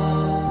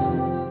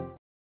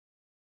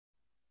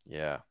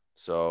 Yeah.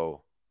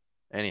 So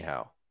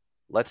anyhow,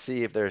 let's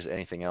see if there's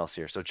anything else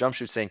here. So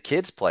Jumpshoot's saying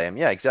kids play them.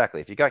 Yeah, exactly.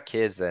 If you got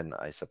kids, then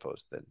I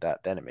suppose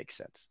that then it makes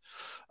sense.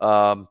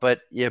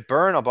 But you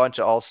burn a bunch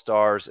of all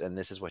stars, and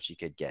this is what you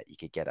could get. You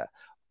could get a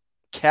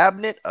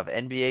cabinet of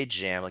NBA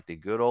Jam, like the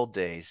good old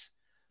days,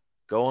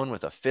 going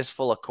with a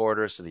fistful of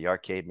quarters to the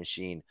arcade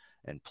machine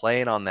and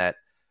playing on that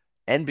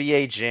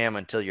NBA Jam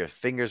until your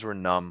fingers were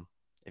numb.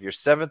 If you're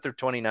 7 through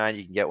 29,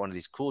 you can get one of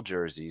these cool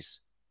jerseys.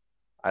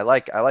 I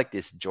like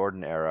this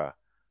Jordan era,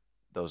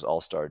 those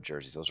All-Star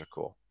jerseys. Those are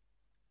cool.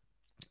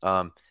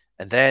 And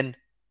then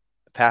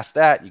past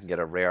that, you can get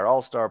a rare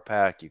All-Star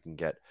pack. You can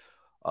get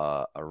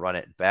a Run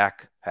It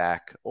Back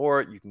pack,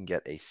 or you can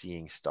get a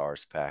Seeing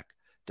Stars pack,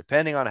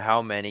 depending on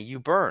how many you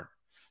burn.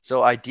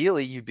 So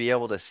ideally, you'd be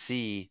able to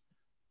see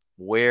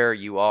where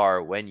you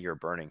are when you're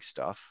burning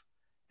stuff.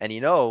 And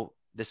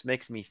this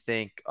makes me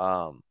think,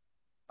 I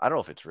don't know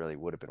if it's really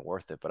would have been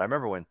worth it, but I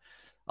remember when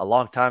a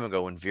long time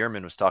ago when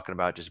Veerman was talking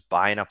about just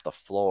buying up the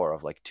floor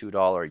of like $2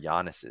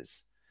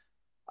 Giannis's.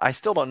 I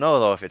still don't know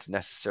though if it's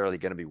necessarily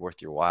going to be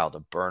worth your while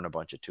to burn a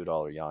bunch of $2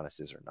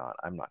 Giannis's or not.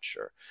 I'm not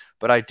sure.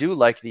 But I do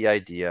like the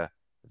idea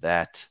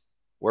that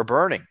we're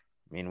burning.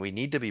 I mean, we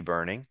need to be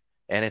burning,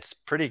 and it's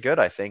pretty good,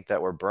 I think,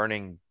 that we're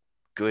burning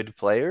good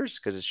players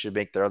because it should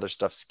make their other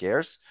stuff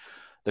scarce.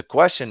 The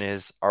question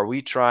is, are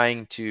we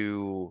trying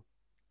to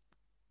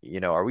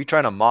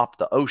mop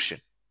the ocean?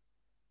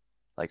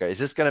 Like, is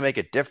this going to make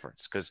a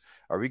difference? Because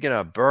are we going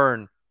to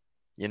burn,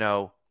 you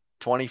know,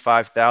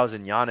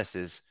 25,000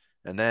 Giannis's,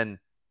 and then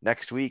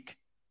next week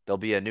there'll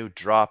be a new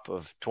drop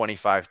of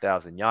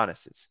 25,000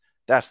 Giannis's?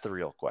 That's the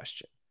real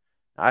question.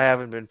 I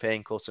haven't been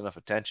paying close enough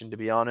attention, to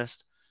be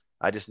honest.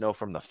 I just know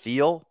from the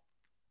feel,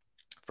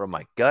 from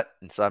my gut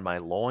inside my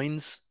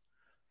loins,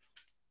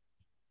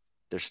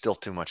 there's still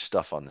too much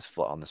stuff on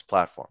this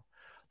platform.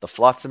 The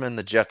flotsam and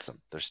the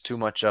jetsam, there's too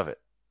much of it.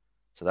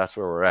 So that's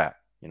where we're at.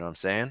 You know what I'm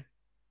saying?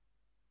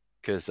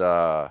 Because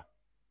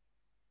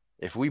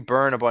if we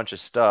burn a bunch of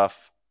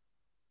stuff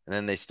and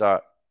then they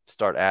start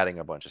adding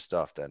a bunch of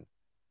stuff, then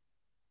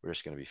we're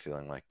just going to be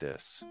feeling like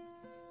this.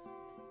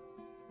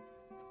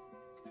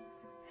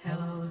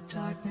 Hello,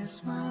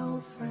 darkness, my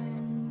old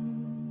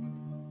friend.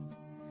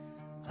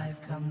 I've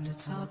come to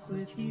talk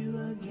with you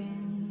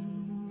again.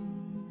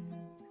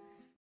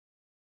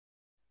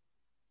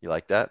 You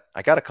like that?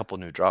 I got a couple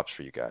new drops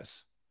for you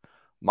guys.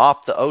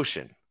 Mop the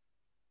ocean.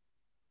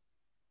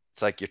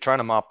 It's like you're trying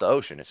to mop the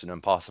ocean. It's an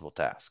impossible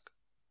task.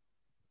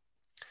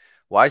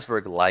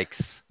 Weisberg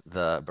likes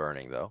the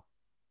burning, though.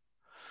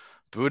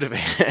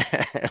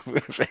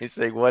 Budavane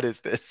saying, "What is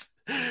this?"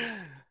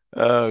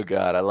 Oh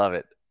God, I love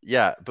it.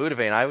 Yeah,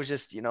 Budavane. I was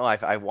just,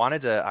 I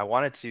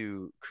wanted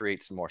to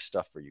create some more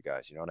stuff for you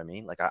guys. You know what I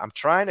mean? Like I'm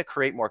trying to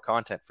create more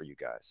content for you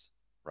guys,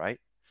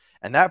 right?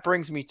 And that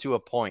brings me to a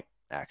point.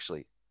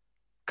 Actually,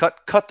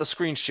 cut the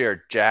screen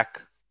share,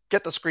 Jack.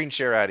 Get the screen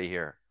share out of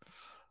here.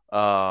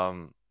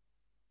 Um,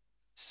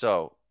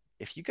 so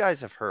if you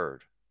guys have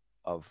heard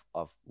of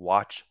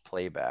watch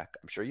playback,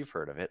 I'm sure you've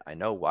heard of it. I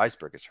know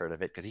Weisberg has heard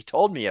of it because he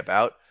told me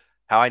about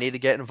how I need to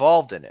get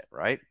involved in it,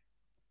 right?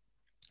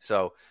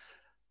 So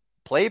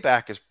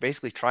playback is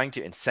basically trying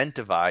to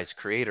incentivize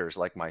creators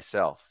like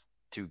myself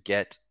to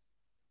get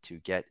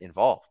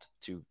involved,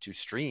 to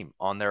stream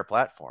on their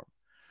platform.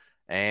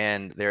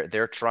 And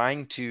they're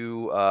trying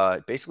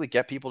to basically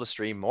get people to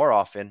stream more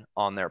often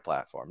on their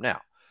platform.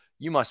 Now,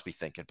 you must be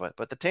thinking, but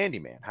the Tandy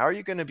Man, how are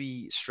you going to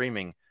be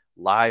streaming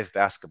live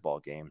basketball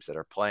games that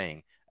are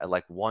playing at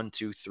like 1,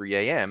 2, 3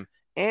 a.m.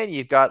 and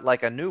you've got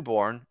like a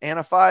newborn and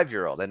a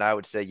 5-year-old? And I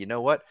would say, you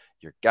know what?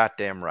 You're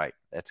goddamn right.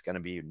 That's going to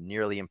be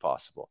nearly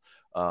impossible.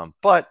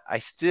 But I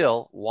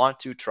still want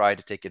to try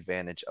to take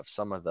advantage of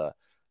some of the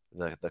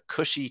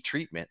cushy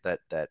treatment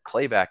that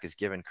playback is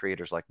given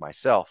creators like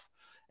myself.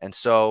 And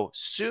so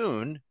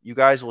soon you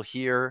guys will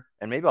hear,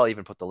 and maybe I'll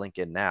even put the link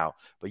in now,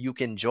 but you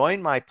can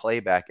join my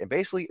playback. And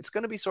basically, it's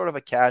going to be sort of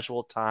a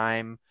casual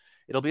time.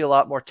 It'll be a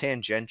lot more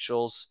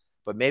tangentials,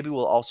 but maybe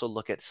we'll also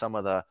look at some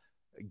of the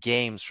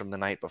games from the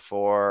night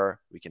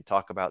before. We can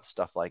talk about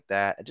stuff like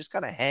that and just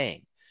kind of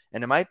hang.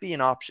 And it might be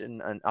an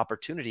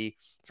opportunity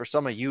for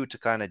some of you to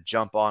kind of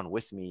jump on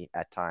with me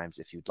at times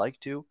if you'd like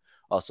to.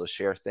 Also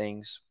share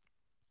things.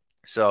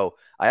 So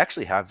I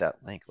actually have that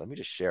link. Let me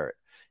just share it.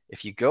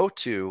 If you go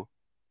to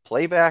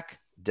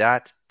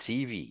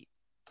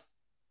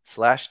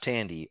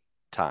playback.tv/Tandy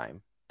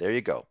time. There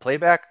you go.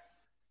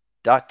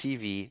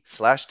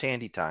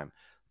 Playback.tv/Tandy time.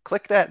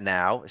 Click that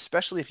now,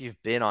 especially if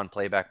you've been on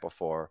playback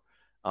before.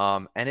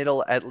 And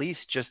it'll at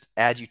least just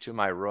add you to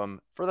my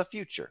room for the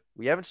future.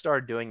 We haven't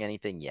started doing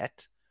anything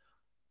yet,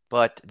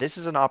 but this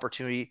is an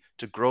opportunity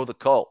to grow the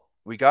cult.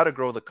 We got to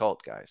grow the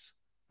cult, guys.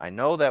 I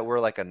know that we're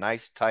like a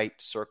nice tight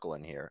circle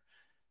in here.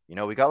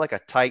 We got like a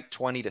tight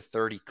 20 to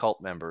 30 cult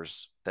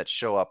members that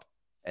show up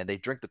and they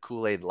drink the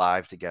Kool-Aid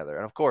live together.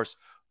 And of course,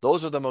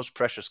 those are the most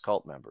precious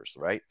cult members,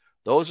 right?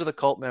 Those are the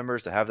cult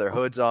members that have their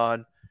hoods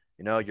on.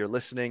 You're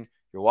listening,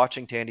 you're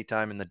watching Tandy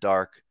Time in the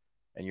dark,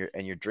 and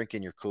you're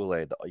drinking your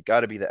Kool-Aid. You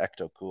got to be the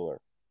Ecto Cooler.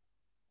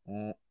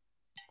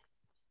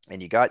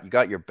 and you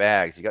got your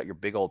bags, you got your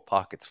big old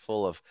pockets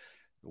full of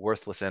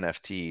worthless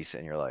NFTs,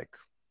 and you're like,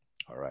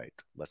 all right,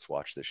 let's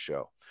watch this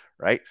show,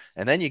 right?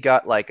 And then you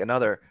got like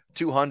another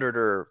 200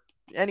 or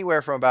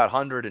anywhere from about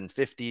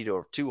 150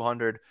 to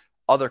 200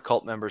 other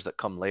cult members that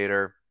come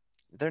later.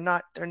 They're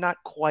not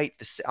quite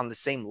on the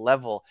same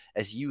level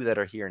as you that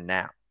are here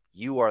now.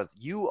 You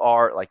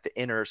are like the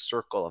inner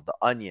circle of the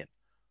onion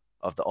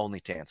of the Only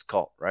Tans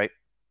cult, right?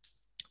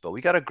 But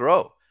we got to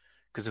grow,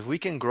 because if we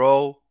can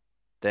grow,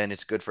 then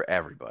it's good for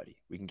everybody.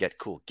 We can get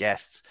cool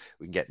guests.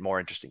 We can get more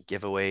interesting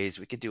giveaways.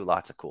 We can do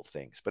lots of cool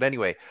things. But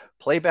anyway,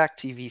 Playback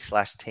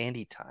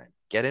TV/Tandy Time.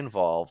 Get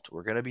involved.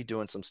 We're going to be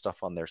doing some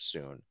stuff on there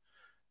soon,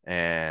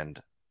 and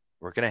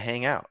we're going to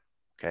hang out.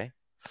 Okay.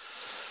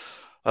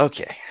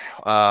 Okay.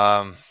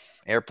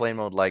 Airplane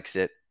mode likes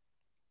it.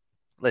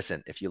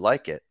 Listen, if you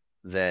like it,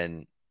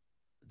 then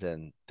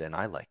then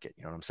I like it.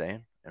 You know what I'm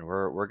saying? And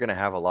we're gonna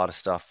have a lot of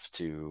stuff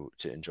to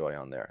enjoy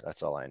on there.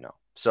 That's all I know.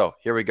 So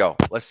here we go.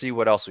 Let's see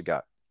what else we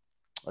got.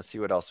 Let's see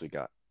what else we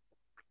got.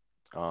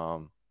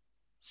 Um,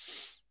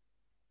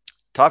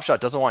 Top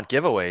Shot doesn't want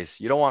giveaways.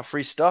 You don't want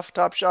free stuff,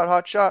 Top Shot,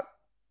 Hot Shot.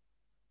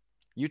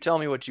 You tell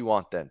me what you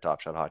want then,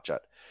 Top Shot, Hot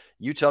Shot.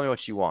 You tell me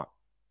what you want.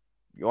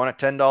 You want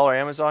a $10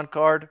 Amazon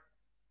card?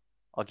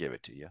 I'll give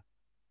it to you.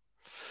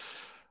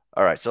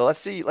 All right, so let's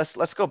see.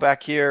 Let's go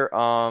back here.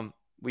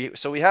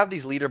 We have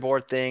these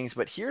leaderboard things,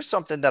 but here's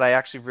something that I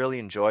actually really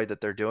enjoyed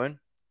that they're doing,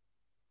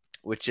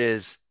 which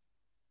is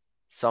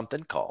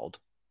something called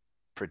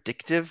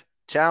predictive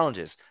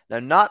challenges. Now,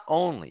 not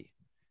only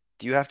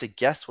do you have to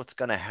guess what's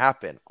going to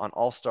happen on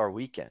All-Star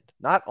Weekend,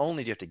 not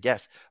only do you have to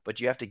guess, but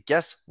you have to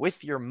guess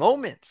with your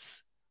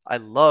moments. I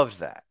love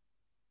that.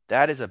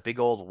 That is a big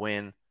old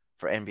win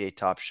for NBA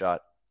Top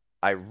Shot.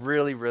 I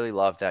really, really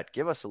love that.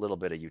 Give us a little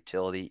bit of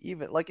utility,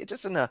 even like it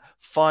just in a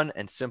fun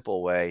and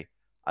simple way.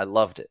 I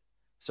loved it.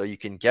 So you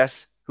can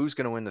guess who's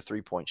going to win the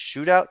 3-point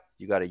shootout.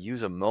 You got to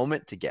use a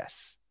moment to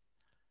guess,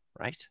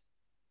 right?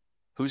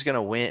 Who's going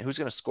to win? Who's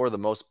going to score the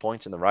most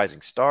points in the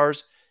Rising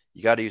Stars?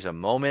 You got to use a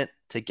moment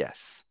to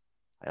guess.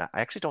 And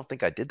I actually don't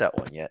think I did that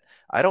one yet.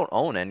 I don't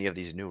own any of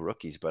these new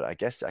rookies, but I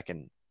guess I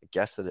can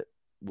guess that it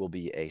will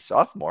be a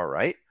sophomore,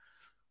 right?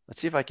 Let's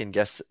see if I can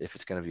guess if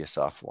it's going to be a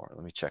sophomore.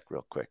 Let me check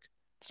real quick.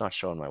 It's not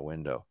showing my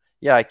window.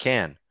 Yeah, I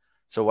can.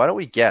 So why don't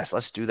we guess?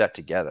 Let's do that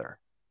together.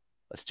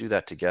 Let's do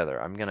that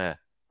together. I'm gonna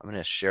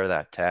share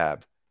that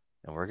tab,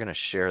 and we're gonna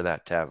share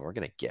that tab, and we're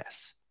gonna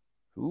guess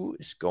who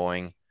is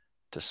going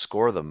to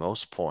score the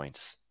most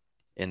points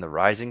in the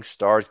Rising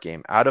Stars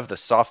game out of the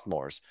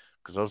sophomores,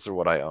 because those are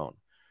what I own.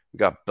 We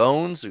got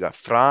Bones, we got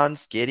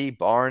Franz, Giddy,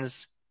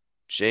 Barnes,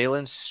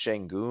 Jalen,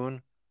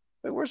 Shangoon.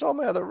 Wait, where's all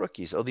my other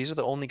rookies? Oh, these are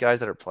the only guys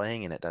that are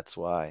playing in it. That's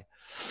why.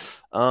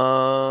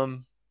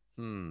 Um,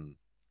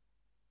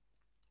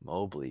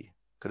 Mobley.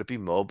 Could it be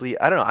Mobley?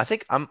 I don't know. I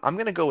think I'm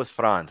gonna go with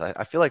Franz.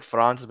 I feel like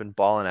Franz has been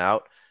balling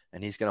out,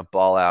 and he's gonna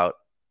ball out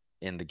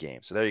in the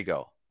game. So there you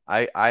go.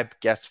 I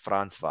guessed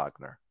Franz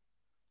Wagner.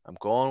 I'm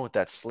going with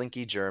that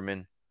slinky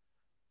German,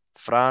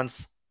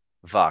 Franz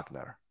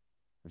Wagner.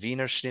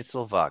 Wiener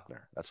Schnitzel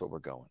Wagner. That's what we're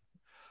going.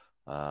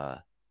 Uh,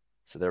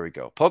 so there we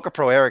go. Poker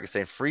Pro Eric is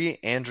saying free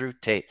Andrew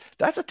Tate.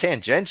 That's a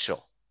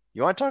tangential.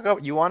 You want to talk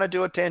about? You want to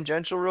do a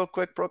tangential real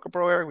quick, Poker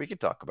Pro Eric? We can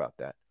talk about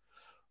that.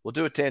 We'll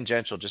do a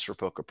tangential just for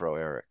Poker Pro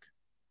Eric.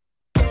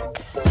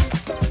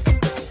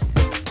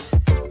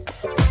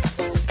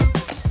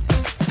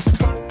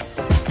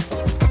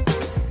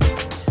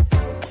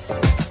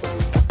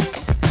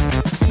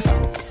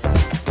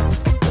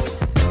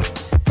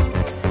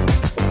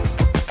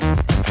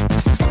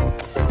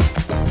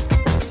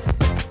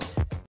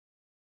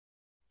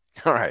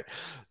 All right.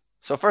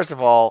 So first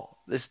of all,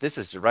 this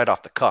is right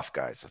off the cuff,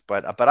 guys.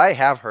 But I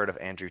have heard of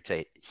Andrew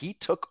Tate. He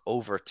took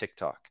over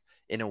TikTok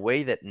in a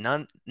way that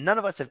none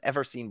of us have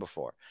ever seen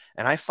before.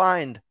 And I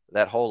find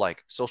that whole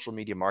like social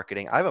media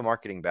marketing. I have a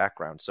marketing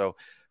background, so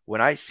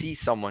when I see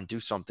someone do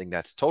something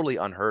that's totally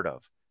unheard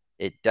of,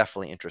 it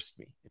definitely interests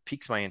me. It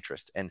piques my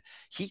interest. And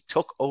he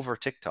took over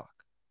TikTok.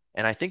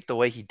 And I think the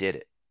way he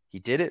did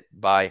it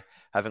by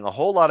having a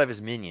whole lot of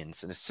his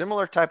minions in a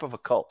similar type of a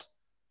cult.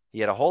 He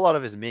had a whole lot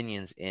of his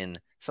minions in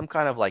some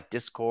kind of like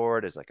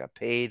Discord, as like a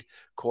paid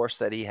course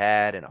that he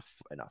had in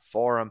a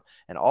forum,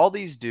 and all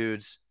these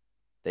dudes,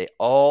 they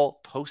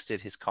all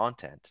posted his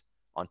content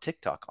on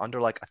TikTok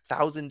under like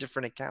 1,000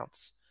 different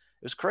accounts.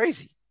 It was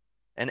crazy,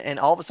 and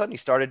all of a sudden he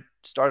started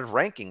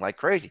ranking like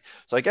crazy.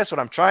 So I guess what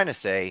I'm trying to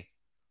say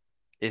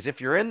is, if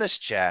you're in this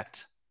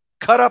chat,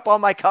 cut up all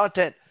my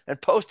content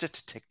and post it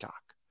to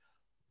TikTok.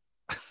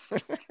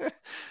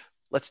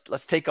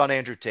 Let's take on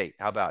Andrew Tate.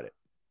 How about it?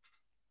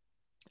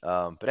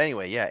 But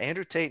anyway, yeah,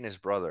 Andrew Tate and his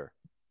brother,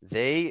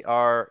 they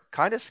are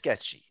kind of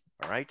sketchy.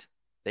 All right,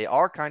 they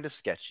are kind of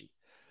sketchy.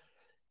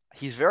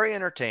 He's very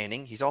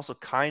entertaining. He's also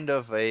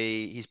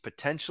he's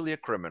potentially a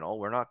criminal.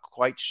 We're not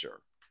quite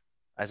sure.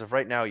 As of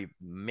right now, he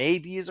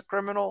maybe is a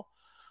criminal,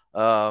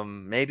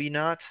 maybe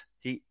not.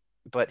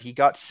 But he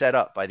got set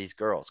up by these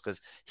girls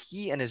because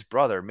he and his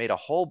brother made a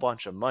whole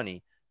bunch of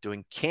money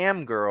doing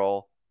cam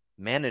girl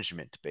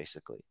management,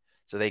 basically.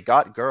 So they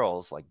got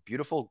girls, like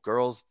beautiful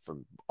girls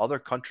from other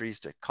countries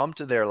to come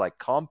to their like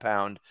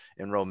compound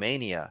in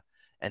Romania,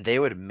 and they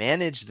would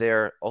manage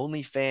their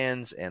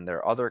OnlyFans and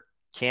their other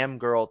cam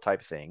girl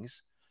type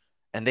things,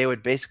 and they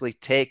would basically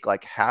take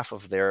like half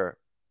of their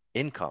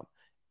income.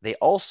 They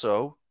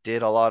also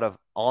did a lot of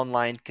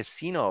online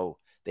casino.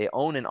 They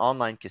own an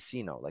online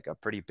casino, like a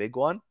pretty big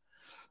one.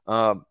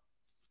 Um,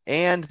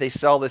 and they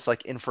sell this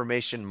like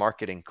information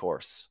marketing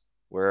course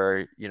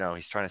where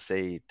he's trying to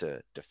say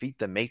to defeat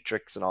the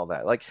matrix and all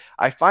that. Like,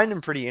 I find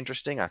him pretty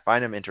interesting. I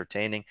find him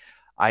entertaining.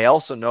 I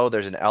also know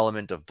there's an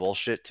element of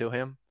bullshit to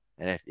him,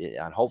 and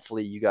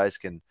hopefully you guys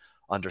can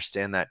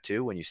understand that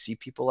too when you see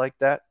people like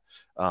that.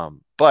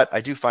 But I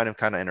do find him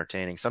kind of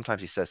entertaining.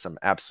 Sometimes he says some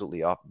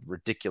absolutely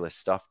ridiculous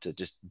stuff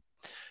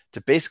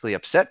to basically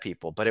upset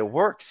people, but it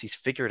works. He's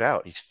figured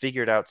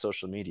out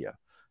social media.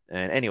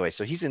 And anyway,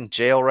 so he's in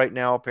jail right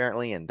now,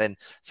 apparently, and then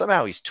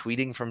somehow he's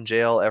tweeting from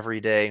jail every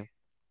day.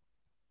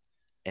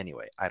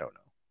 Anyway, I don't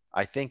know.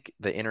 I think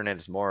the internet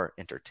is more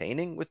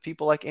entertaining with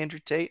people like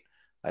Andrew Tate.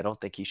 I don't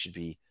think he should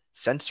be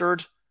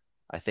censored.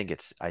 I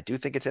do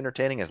think it's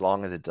entertaining as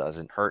long as it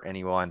doesn't hurt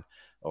anyone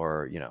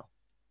or,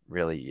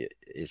 really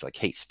is like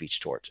hate speech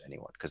towards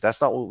anyone, because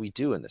that's not what we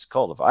do in this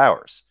cult of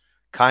ours.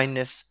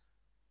 Kindness,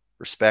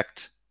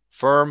 respect,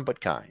 firm but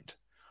kind.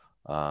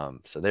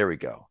 So there we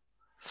go.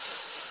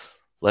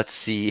 Let's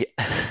see.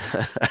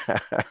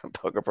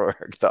 Poker Pro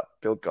Eric thought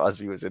Bill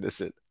Cosby was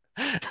innocent.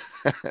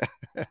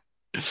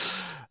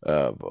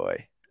 Oh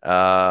boy.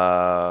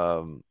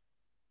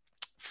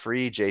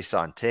 Free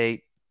Jason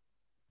Tate.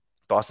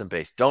 Boston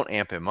based. Don't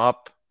amp him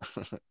up.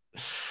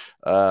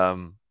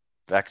 um,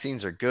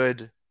 Vaccines are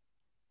good.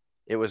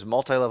 It was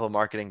multi-level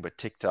marketing, but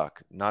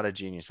TikTok, not a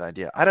genius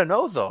idea. I don't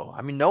know though.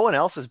 I mean, no one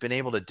else has been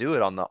able to do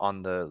it on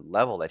the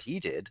level that he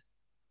did,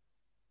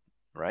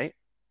 right?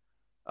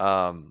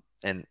 And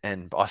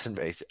Boston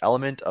based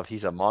element of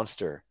he's a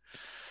monster.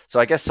 So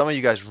I guess some of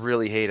you guys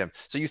really hate him.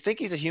 So you think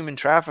he's a human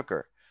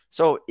trafficker.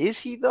 So is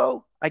he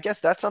though? I guess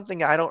that's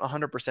something I don't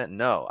 100%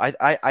 know.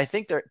 I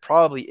think there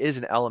probably is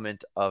an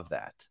element of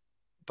that,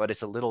 but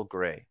it's a little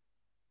gray.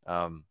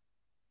 Um,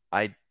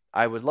 I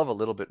I would love a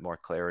little bit more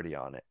clarity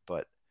on it,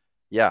 but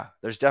yeah,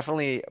 there's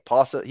definitely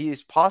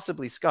he's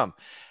possibly scum.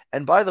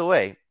 And by the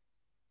way,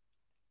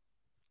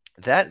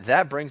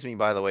 that brings me,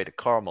 by the way, to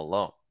Karl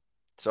Malone.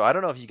 So I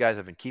don't know if you guys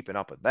have been keeping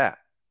up with that,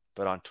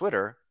 but on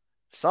Twitter,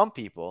 some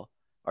people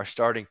are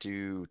starting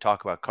to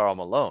talk about Karl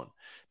Malone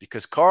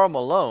because Karl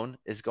Malone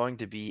is going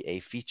to be a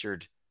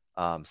featured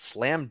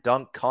slam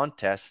dunk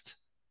contest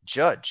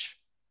judge.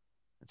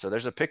 And so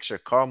there's a picture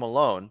of Karl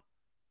Malone.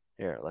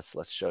 Here,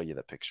 let's show you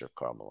the picture of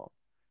Karl Malone.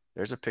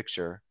 There's a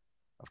picture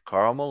of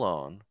Karl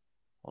Malone.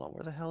 Hold on,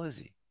 where the hell is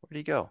he? Where did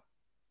he go?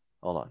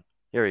 Hold on.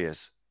 Here he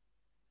is.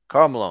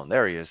 Karl Malone.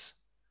 There he is.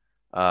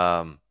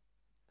 Um,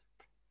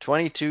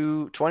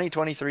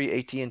 2023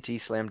 AT&T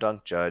Slam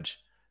Dunk Judge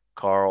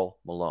Karl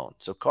Malone.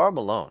 So Karl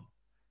Malone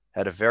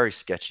had a very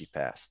sketchy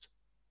past,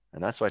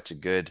 and that's why it's a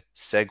good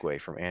segue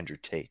from Andrew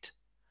Tate.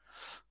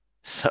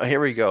 So here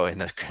we go in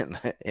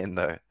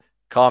the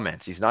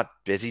comments. He's not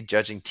busy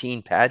judging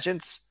teen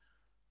pageants.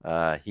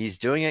 He's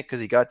doing it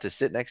because he got to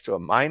sit next to a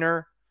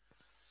minor.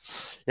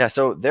 Yeah,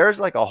 so there's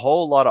like a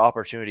whole lot of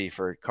opportunity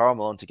for Karl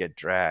Malone to get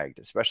dragged,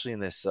 especially in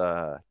this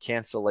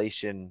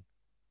cancellation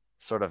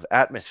sort of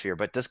atmosphere.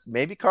 But does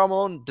maybe Karl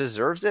Malone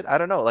deserves it? I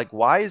don't know. Like,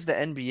 why is the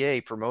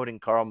NBA promoting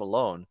Karl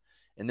Malone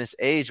in this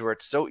age where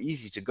it's so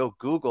easy to go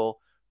Google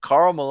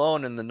Karl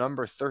Malone and the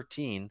number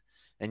 13,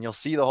 and you'll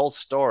see the whole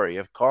story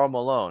of Karl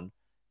Malone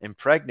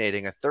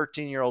impregnating a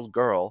 13-year-old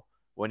girl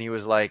when he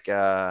was like,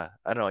 I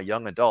don't know, a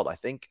young adult. I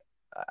think,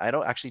 I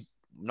don't actually,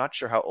 I'm not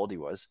sure how old he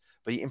was,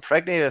 but he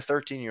impregnated a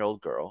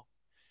 13-year-old girl.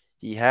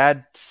 He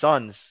had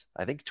sons,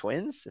 I think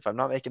twins, if I'm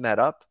not making that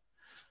up.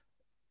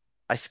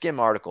 I skim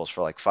articles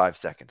for like 5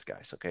 seconds,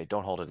 guys. Okay,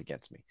 don't hold it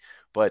against me.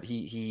 But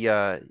he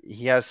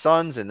has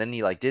sons, and then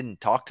he like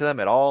didn't talk to them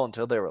at all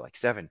until they were like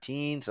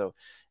 17. So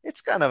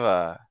it's kind of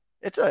a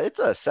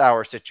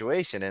sour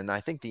situation, and I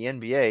think the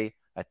NBA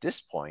at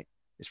this point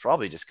is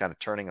probably just kind of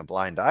turning a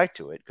blind eye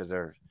to it because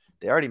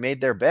they already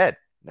made their bed.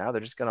 Now they're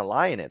just gonna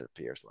lie in it. It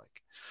appears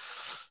like.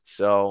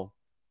 So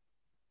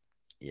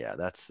yeah,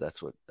 that's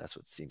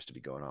what seems to be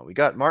going on. We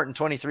got Martin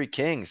 23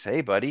 Kings. Hey,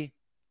 buddy,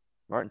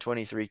 Martin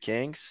 23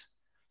 Kings.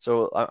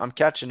 So I'm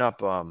catching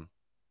up.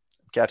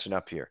 Catching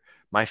up here.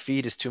 My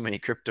feed is too many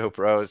crypto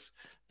pros.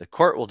 The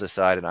court will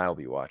decide, and I will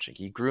be watching.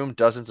 He groomed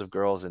dozens of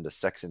girls in the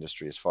sex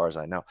industry, as far as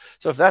I know.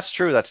 So if that's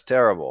true, that's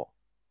terrible.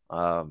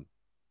 Um,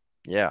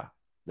 yeah,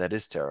 that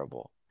is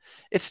terrible.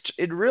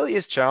 It really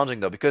is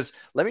challenging though, because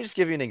let me just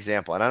give you an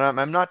example, and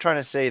I'm not trying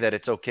to say that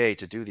it's okay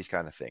to do these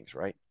kind of things,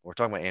 right? We're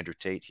talking about Andrew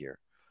Tate here,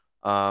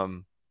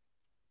 um,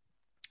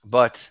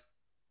 but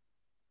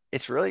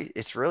it's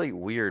really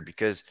weird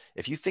because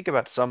if you think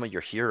about some of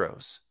your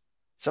heroes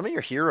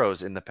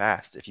in the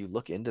past, if you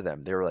look into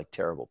them, they were like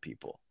terrible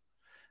people.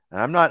 And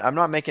I'm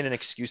not making an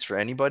excuse for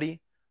anybody,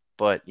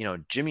 but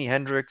Jimi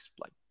Hendrix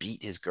like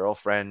beat his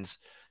girlfriends,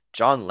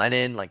 John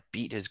Lennon like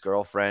beat his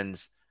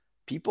girlfriends.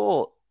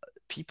 People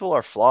people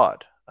are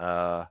flawed.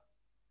 Uh,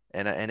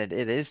 and it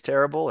is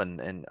terrible.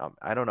 And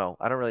I don't know.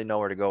 I don't really know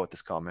where to go with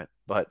this comment.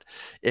 But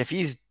if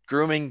he's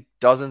grooming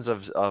dozens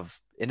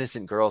of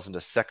innocent girls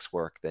into sex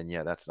work, then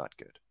yeah, that's not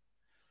good.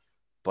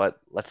 But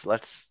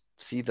let's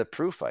see the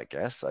proof. I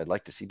guess I'd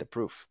like to see the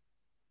proof.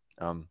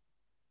 Um,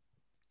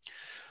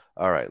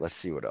 all right, let's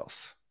see what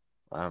else.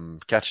 I'm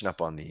catching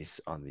up on these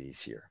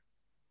here.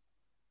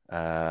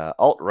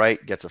 Alt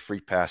right gets a free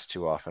pass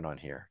too often on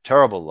here.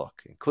 Terrible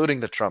look, including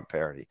the Trump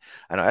parody.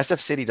 I know SF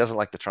City doesn't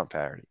like the Trump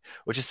parody,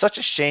 which is such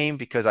a shame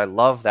because I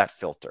love that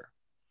filter.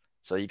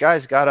 So you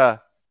guys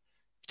gotta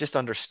just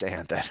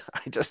understand that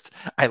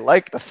I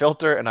like the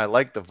filter and I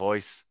like the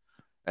voice,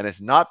 and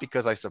it's not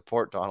because I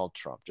support Donald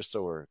Trump. Just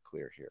so we're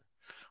clear here.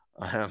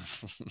 Um,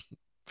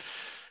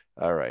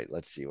 all right,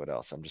 let's see what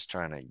else. I'm just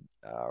trying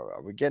to.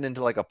 Are we getting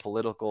into like a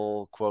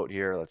political quote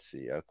here? Let's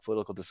see, a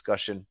political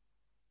discussion.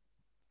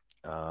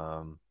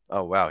 Oh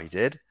wow, he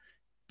did.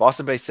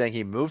 Boston Bay saying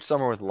he moved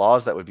somewhere with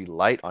laws that would be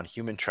light on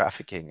human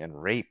trafficking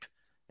and rape,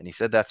 and he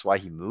said that's why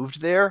he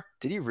moved there.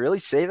 Did he really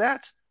say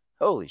that?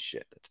 Holy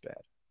shit, that's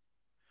bad.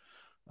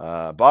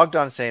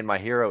 Bogdan saying my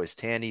hero is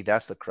Tandy.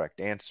 That's the correct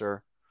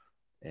answer.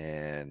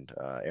 And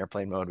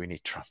airplane mode, we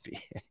need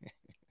Trumpy.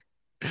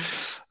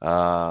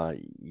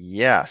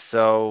 Yeah.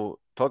 So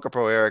Poker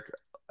Pro Eric,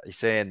 he's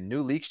saying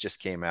new leaks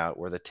just came out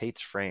where the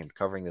Tate's framed,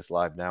 covering this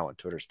live now on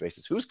Twitter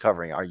Spaces. Who's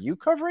covering? Are you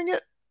covering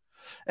it?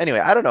 Anyway,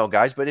 I don't know,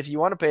 guys, but if you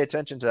want to pay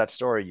attention to that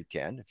story, you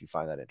can if you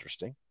find that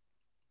interesting.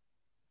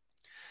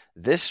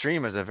 This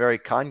stream has a very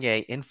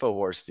Kanye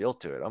Infowars feel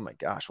to it. Oh my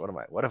gosh,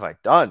 what have I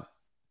done?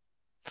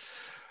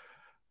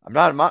 I'm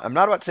not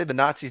about to say the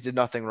Nazis did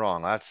nothing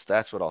wrong.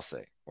 That's what I'll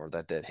say, or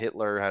that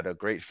Hitler had a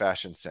great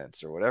fashion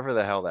sense, or whatever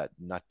the hell that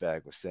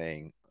nutbag was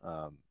saying.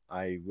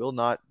 I will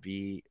not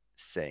be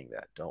saying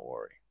that. Don't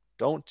worry.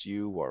 Don't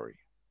you worry.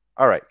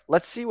 All right,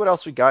 let's see what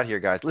else we got here,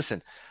 guys.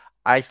 Listen,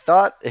 I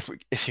thought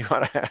if you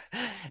want to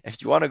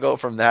if you want to go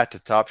from that to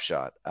Top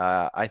Shot,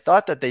 I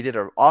thought that they did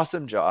an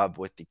awesome job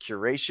with the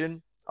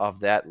curation of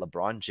that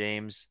LeBron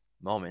James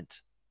moment.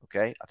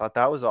 Okay, I thought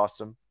that was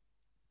awesome.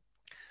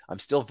 I'm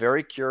still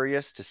very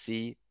curious to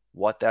see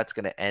what that's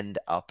going to end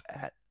up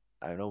at.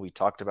 I know we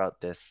talked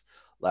about this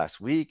last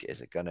week.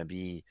 Is it going to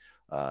be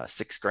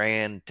 6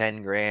 grand,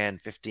 10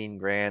 grand, 15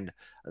 grand?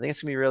 I think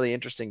it's going to be really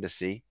interesting to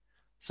see.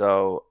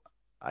 So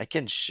I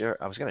can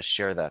share, I was going to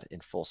share that in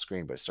full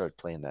screen, but I started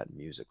playing that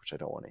music, which I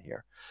don't want to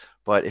hear.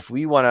 But if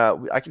we want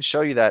to, I can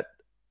show you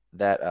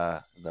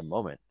the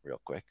moment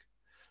real quick.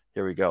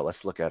 Here we go.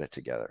 Let's look at it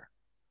together.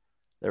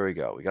 There we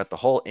go. We got the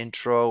whole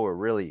intro. We're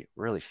really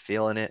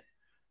feeling it,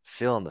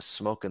 feeling the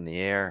smoke in the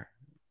air.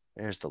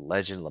 There's the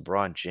legend,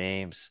 LeBron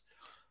James.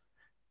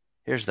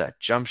 Here's that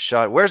jump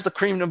shot. Where's the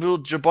Kareem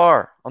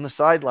Abdul-Jabbar on the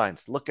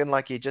sidelines, looking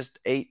like he just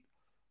ate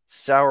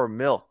sour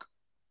milk?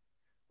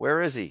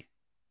 Where is he?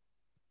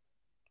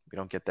 We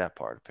don't get that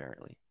part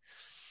apparently.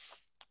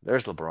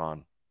 There's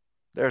LeBron.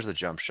 There's the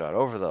jump shot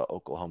over the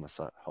Oklahoma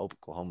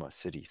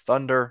City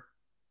Thunder.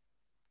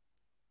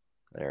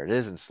 There it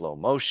is in slow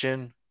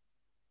motion.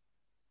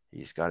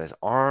 He's got his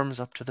arms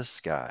up to the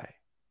sky.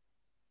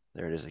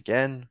 There it is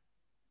again.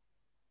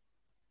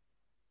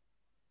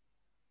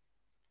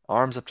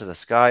 Arms up to the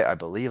sky. I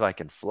believe I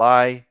can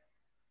fly.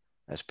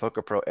 As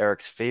Poker Pro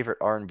Eric's favorite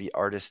R&B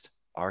artist,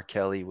 R.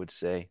 Kelly, would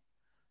say.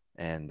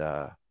 And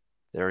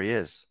there he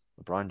is,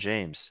 LeBron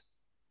James,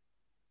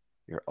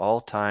 your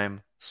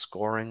all-time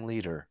scoring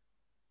leader.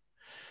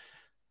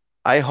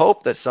 I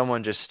hope that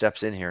someone just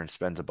steps in here and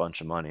spends a bunch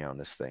of money on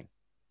this thing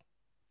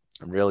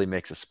and really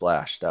makes a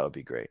splash. That would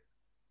be great.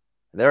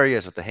 And there he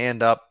is with the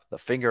hand up, the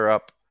finger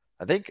up.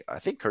 I think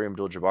Kareem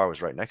Abdul-Jabbar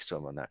was right next to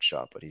him on that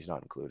shot, but he's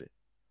not included.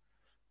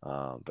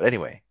 But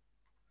anyway,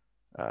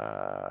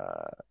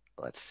 uh,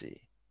 let's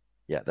see.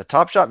 Yeah, the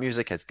Top Shot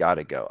music has got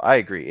to go. I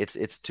agree.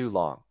 It's too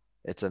long.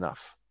 It's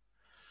enough.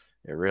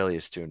 It really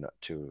is too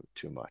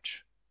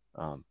much.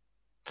 Um,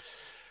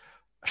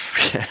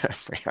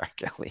 Free R.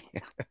 Kelly.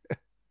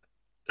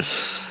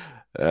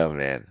 Oh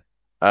man.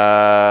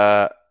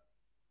 Uh,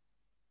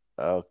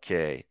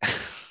 okay.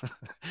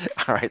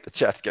 All right, the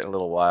chat's getting a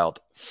little wild.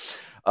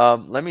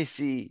 Let me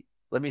see.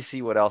 Let me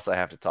see what else I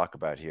have to talk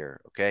about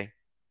here. Okay.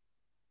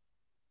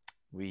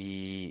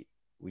 We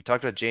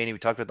talked about Janie. We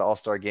talked about the All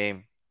Star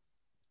game.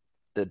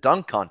 The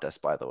dunk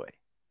contest, by the way.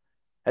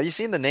 Have you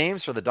seen the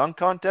names for the dunk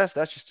contest?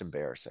 That's just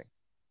embarrassing.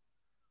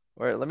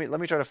 Wait, let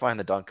me try to find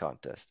the dunk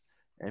contest.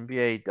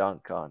 NBA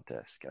dunk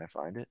contest. Can I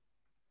find it?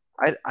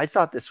 I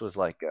thought this was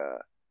like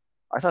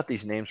I thought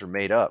these names were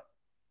made up.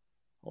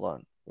 Hold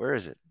on. Where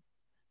is it?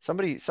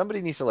 Somebody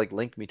needs to like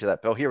link me to that.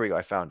 Oh, here we go.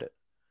 I found it.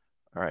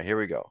 All right, here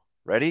we go.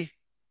 Ready?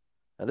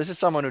 Now this is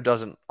someone who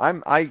doesn't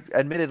I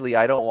admittedly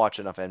I don't watch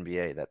enough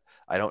NBA that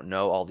I don't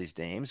know all these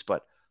names,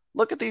 but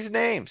look at these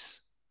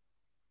names.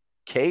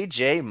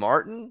 KJ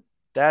Martin?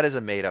 That is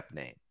a made up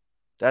name.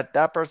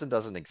 That person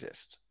doesn't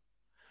exist.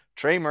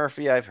 Trey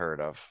Murphy I've heard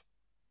of.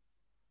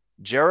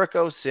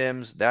 Jericho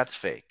Sims, that's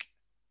fake.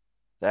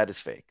 That is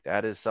fake.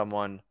 That is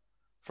someone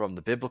from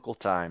the biblical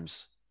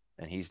times,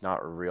 and he's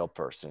not a real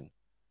person.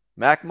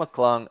 Mac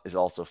McClung is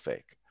also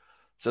fake.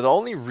 So the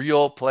only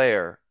real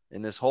player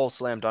in this whole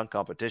slam dunk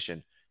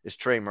competition is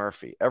Trey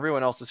Murphy.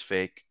 Everyone else is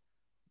fake.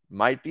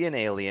 Might be an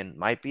alien,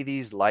 might be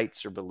these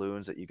lights or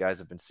balloons that you guys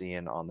have been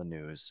seeing on the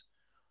news.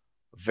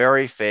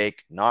 Very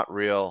fake, not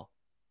real.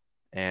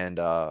 And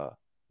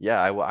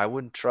yeah, I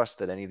wouldn't trust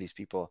that any of these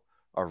people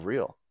are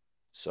real.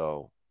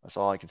 So that's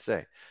all I can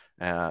say.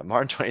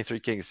 Martin 23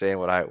 King is saying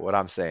what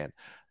I'm saying.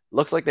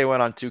 Looks like they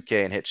went on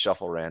 2K and hit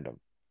shuffle random.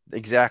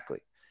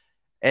 Exactly.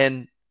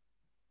 And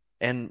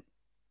and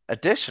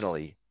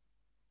additionally,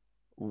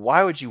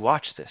 why would you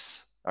watch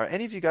this? Are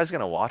any of you guys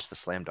going to watch the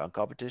slam dunk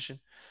competition?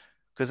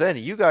 Because then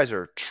you guys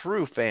are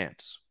true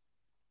fans.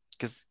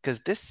 Because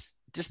this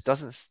just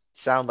doesn't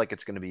sound like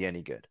it's going to be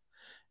any good.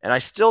 And I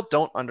still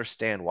don't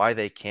understand why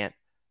they can't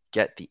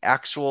get the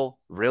actual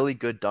really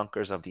good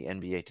dunkers of the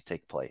NBA to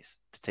take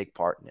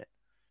part in it,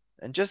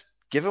 and just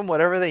give them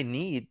whatever they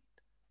need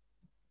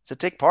to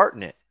take part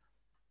in it.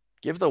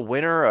 Give the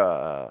winner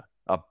a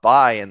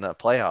bye in the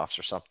playoffs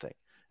or something,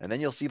 and then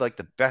you'll see like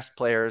the best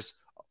players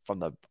from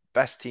the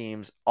best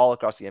teams all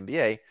across the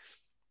NBA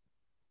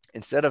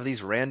instead of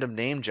these random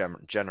name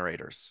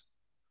generators.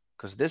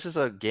 Because this is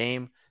a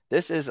game.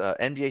 This is a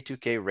NBA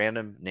 2K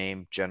random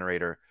name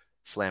generator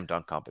slam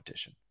dunk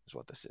competition. Is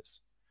what this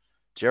is.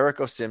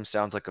 Jericho Sims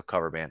sounds like a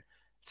cover band.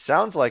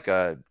 Sounds like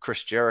a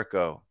Chris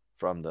Jericho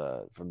from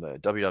the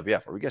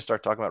WWF. Are we gonna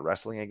start talking about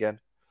wrestling again?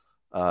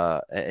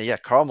 And yeah,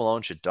 Carl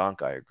Malone should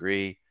dunk. I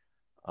agree.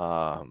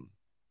 Um,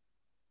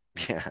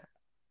 yeah.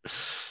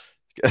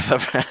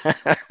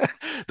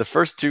 The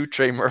first two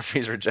Trey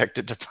Murphys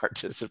rejected to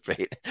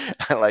participate.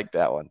 I like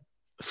that one.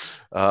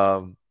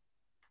 Um,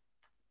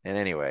 and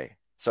anyway,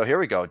 so here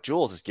we go.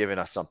 Jules is giving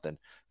us something.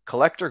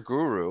 Collector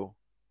Guru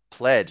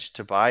pledged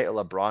to buy a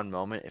LeBron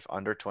moment if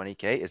under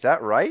 20K. Is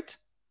that right?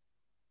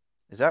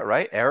 Is that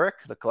right? Eric,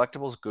 the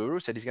collectibles guru,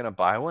 said he's going to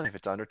buy one if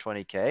it's under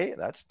 20K.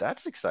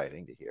 That's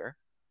exciting to hear.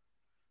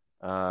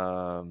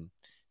 Um,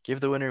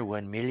 give the winner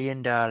 $1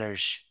 million. $1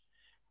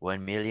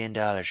 million.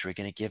 We're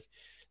going to give.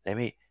 Let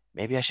me.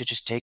 Maybe I should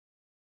just take.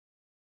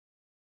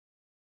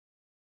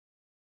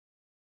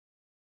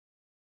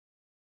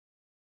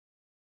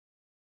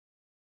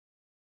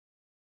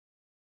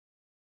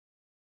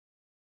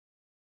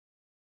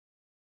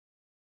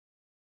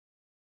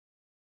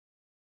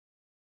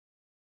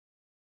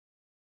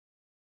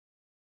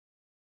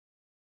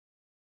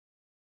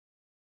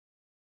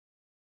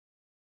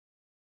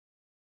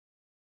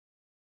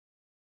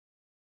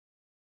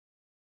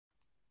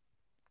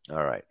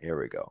 All right, here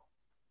we go.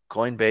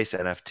 Coinbase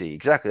NFT.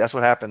 Exactly. That's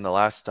what happened the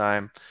last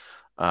time.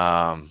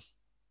 Um,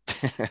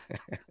 let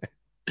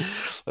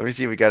me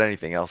see if we got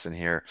anything else in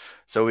here.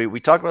 So we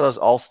talked about those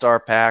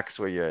all-star packs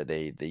where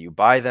you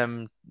buy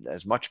them,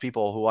 as much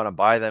people who want to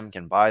buy them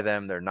can buy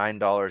them. They're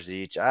 $9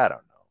 each. I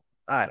don't know.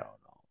 I don't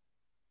know.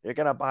 You're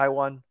gonna buy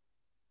one?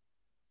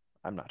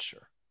 I'm not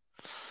sure.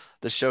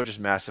 The show just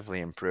massively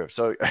improved.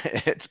 So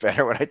it's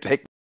better when I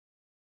take.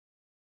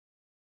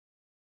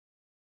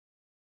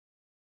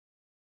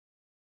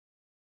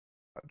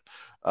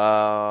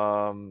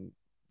 Um,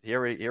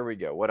 here we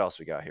go. What else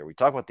we got here? We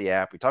talk about the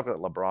app. We talk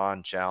about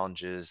LeBron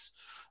challenges.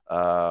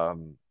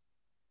 Um,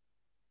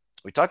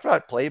 we talked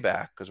about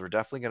playback because we're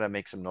definitely gonna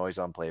make some noise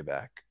on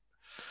playback.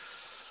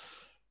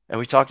 And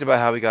we talked about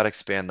how we got to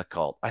expand the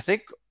cult. I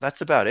think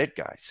that's about it,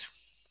 guys.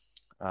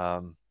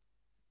 Um,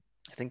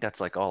 I think that's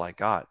like all I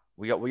got.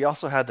 We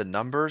also had the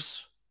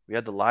numbers. We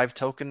had the live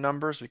token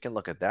numbers. We can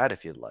look at that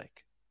if you'd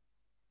like.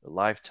 The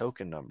live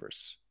token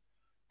numbers.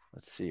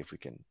 Let's see if we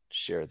can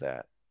share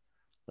that.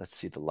 Let's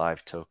see the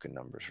live token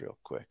numbers real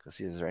quick. Let's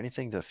see, is there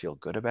anything to feel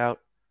good about?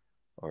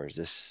 Or is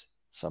this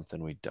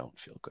something we don't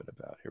feel good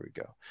about? Here we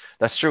go.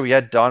 That's true. We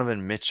had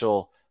Donovan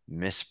Mitchell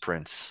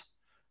misprints.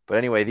 But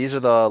anyway, these are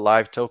the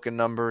live token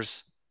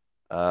numbers.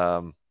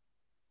 Um,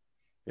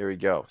 Here we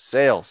go.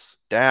 Sales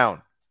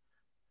down.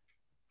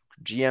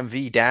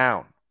 GMV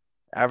down.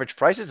 Average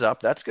price is up.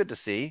 That's good to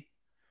see.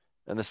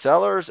 And the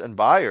sellers and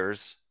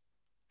buyers,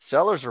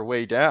 sellers are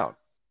way down.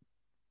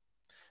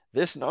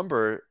 This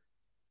number,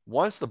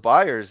 once the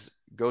buyers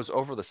goes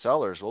over the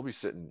sellers, we'll be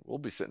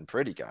sitting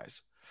pretty,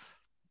 guys.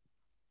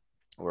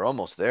 We're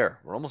almost there.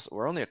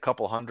 We're only a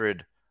couple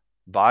hundred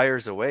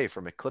buyers away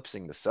from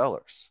eclipsing the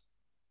sellers.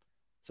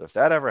 So if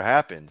that ever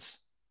happens,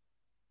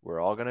 we're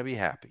all going to be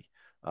happy.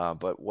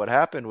 But what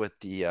happened with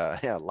the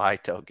yeah, lie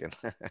token?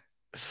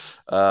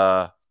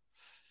 uh,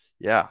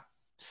 yeah.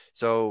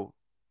 So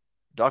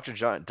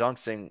Dr. Dunk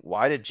saying,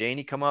 why did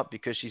Janie come up?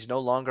 Because she's no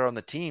longer on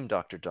the team,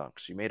 Dr. Dunk.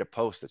 She made a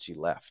post that she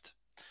left.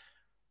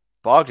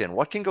 Bogdan,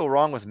 what can go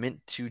wrong with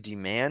Mint to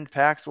demand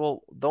packs?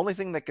 Well, the only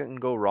thing that can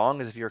go wrong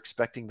is if you're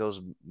expecting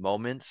those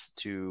moments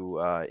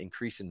to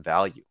increase in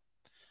value.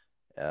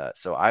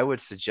 So I would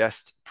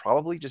suggest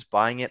probably just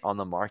buying it on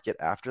the market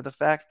after the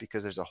fact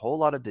because there's a whole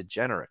lot of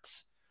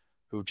degenerates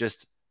who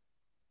just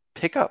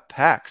pick up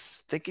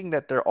packs thinking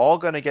that they're all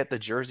going to get the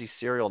jersey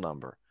serial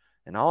number.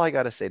 And all I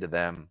got to say to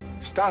them,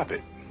 stop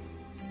it.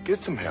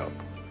 Get some help.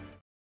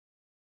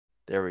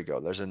 There we go.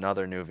 There's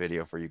another new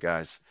video for you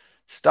guys.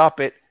 Stop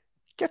it.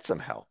 Get some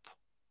help.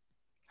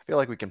 I feel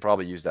like we can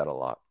probably use that a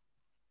lot.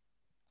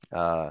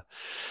 Uh,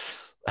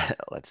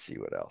 let's see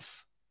what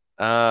else.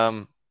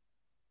 Um,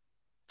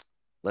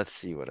 let's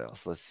see what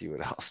else. Let's see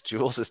what else.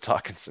 Jules is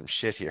talking some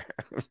shit here.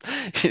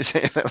 He's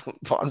saying that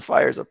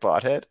Bonfire's a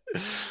pothead.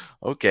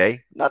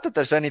 Okay, not that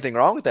there's anything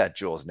wrong with that,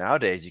 Jules.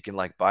 Nowadays, you can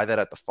like buy that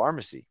at the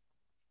pharmacy.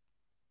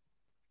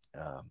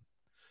 Um,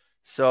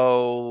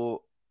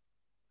 so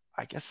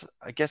I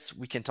guess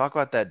we can talk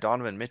about that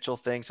Donovan Mitchell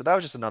thing. So that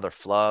was just another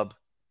flub,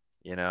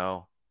 you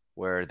know,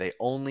 where they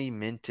only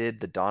minted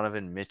the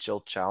Donovan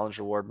Mitchell challenge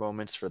reward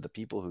moments for the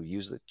people who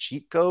use the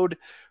cheat code,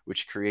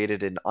 which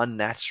created an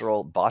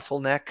unnatural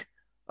bottleneck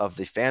of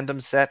the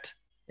fandom set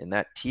in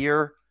that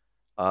tier.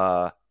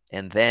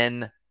 And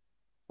then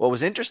what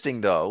was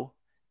interesting though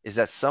is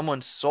that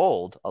someone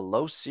sold a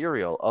low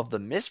serial of the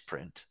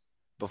misprint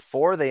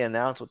before they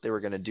announced what they were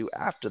going to do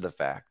after the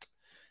fact.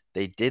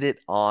 They did it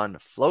on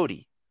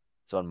Floaty.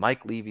 So on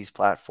Mike Levy's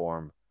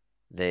platform,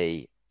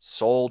 they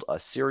sold a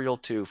serial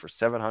 2 for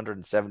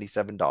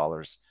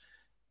 $777.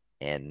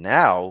 And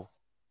now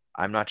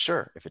I'm not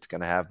sure if it's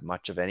going to have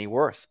much of any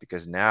worth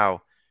because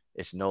now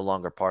it's no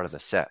longer part of the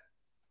set.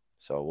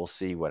 So we'll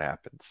see what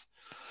happens.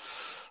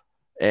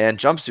 And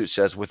Jumpsuit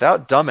says,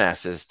 without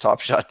dumbasses,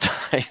 Top Shot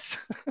dies.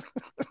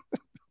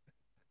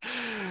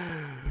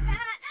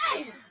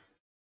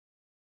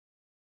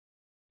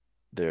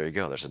 There you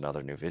go. There's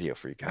another new video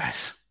for you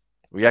guys.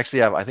 We actually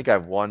have, I think I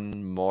have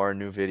one more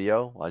new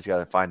video. I just got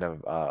to find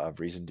a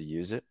reason to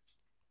use it.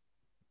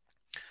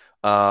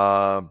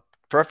 Uh,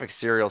 Perfect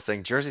Cereal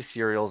saying Jersey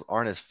cereals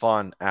aren't as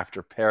fun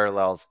after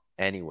parallels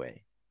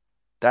anyway.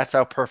 That's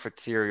how Perfect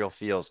Cereal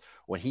feels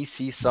when he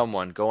sees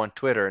someone go on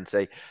Twitter and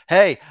say,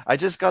 "Hey, I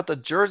just got the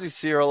Jersey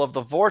cereal of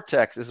the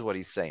Vortex." This is what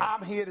he's saying.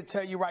 I'm here to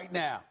tell you right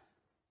now,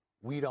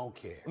 we don't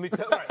care. Let me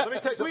tell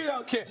you We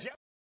don't care.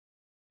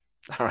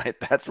 All right,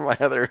 that's my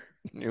other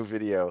new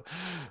video.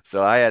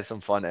 So I had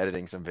some fun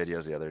editing some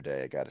videos the other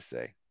day, I gotta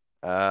say.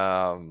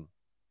 All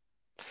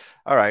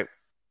right,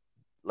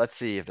 let's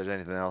see if there's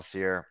anything else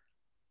here.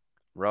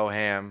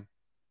 Roham,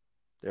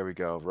 there we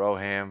go.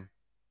 Roham,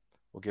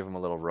 we'll give him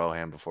a little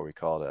Roham before we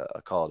call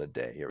it a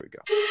day. Here we go.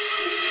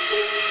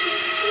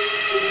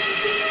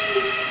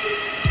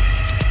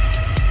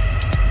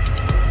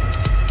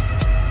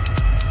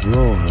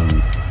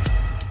 Rohan.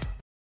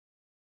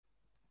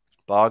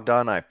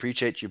 Bogdan, I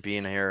appreciate you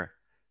being here.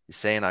 He's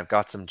saying I've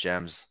got some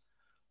gems.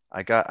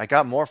 I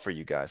got more for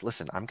you guys.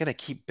 Listen, I'm gonna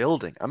keep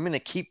building. I'm gonna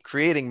keep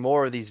creating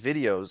more of these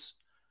videos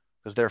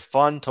because they're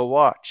fun to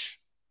watch.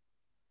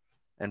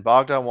 And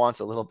Bogdan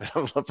wants a little bit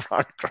of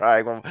LeBron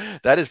crying. Well,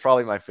 that is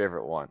probably my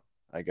favorite one.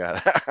 I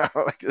got it.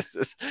 Like this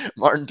is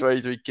Martin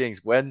 23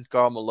 Kings. When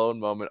Karl Malone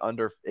moment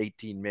under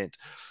 18 mint.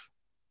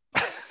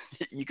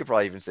 You could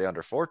probably even say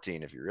under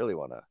 14 if you really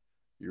want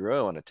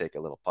to take a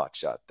little pot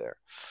shot there.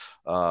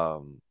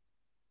 Um,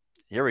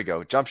 Here we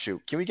go. Jump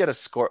shoot. Can we get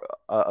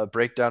a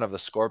breakdown of the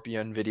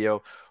Scorpion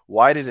video?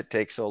 Why did it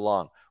take so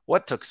long?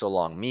 What took so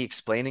long? Me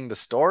explaining the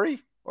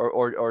story?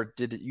 Or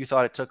did you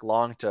thought it took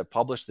long to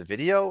publish the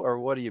video? Or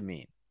what do you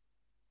mean?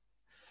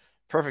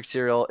 Perfect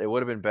serial. It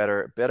would have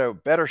been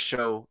better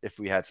show if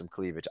we had some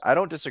cleavage. I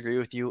don't disagree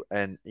with you.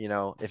 And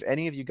if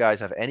any of you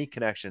guys have any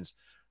connections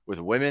with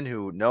women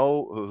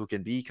who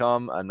can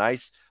become a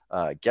nice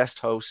guest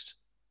host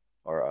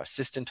or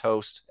assistant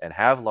host and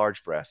have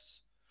large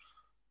breasts,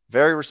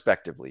 very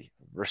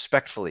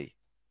respectfully,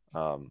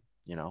 um,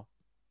 you know,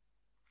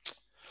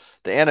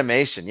 the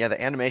animation, yeah,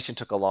 the animation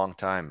took a long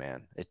time,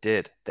 man. It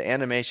did. The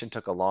animation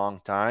took a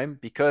long time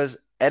because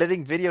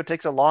editing video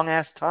takes a long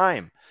ass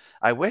time.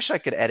 I wish I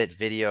could edit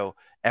video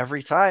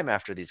every time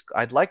after these.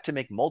 I'd like to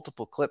make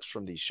multiple clips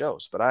from these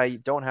shows, but I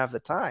don't have the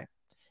time.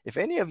 If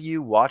any of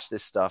you watch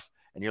this stuff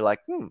and you're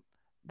like,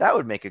 that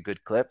would make a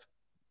good clip,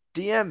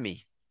 DM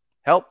me.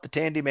 Help the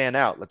Tandy Man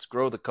out. Let's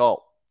grow the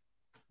cult.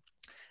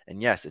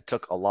 And yes, it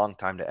took a long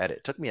time to edit.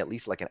 It took me at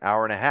least like an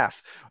hour and a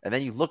half. And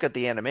then you look at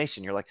the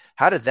animation, you're like,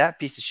 how did that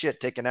piece of shit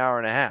take an hour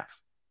and a half?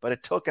 But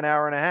it took an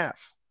hour and a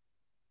half.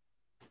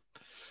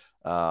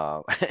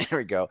 Here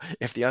we go.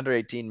 If the under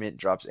 18 mint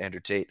drops, Andrew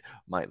Tate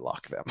might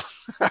lock them.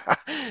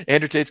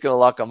 Andrew Tate's going to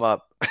lock them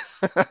up.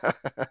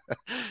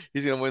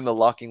 He's going to win the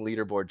locking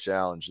leaderboard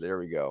challenge. There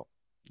we go.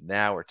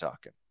 Now we're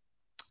talking.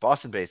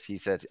 Boston Base, he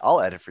says,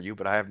 I'll edit for you,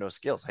 but I have no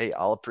skills. Hey,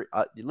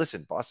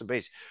 listen, Boston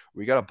Base,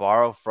 we got to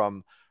borrow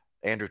from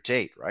Andrew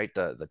Tate, right?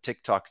 The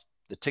TikTok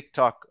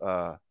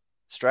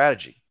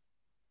strategy,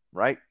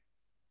 right?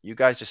 You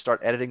guys just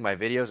start editing my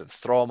videos and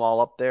throw them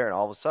all up there, and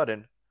all of a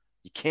sudden,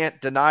 you can't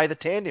deny the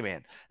Tandy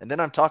Man. And then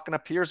I'm talking to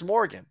Piers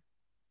Morgan.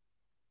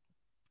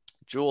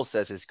 Jules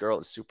says his girl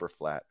is super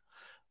flat.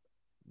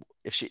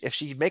 If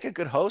she make a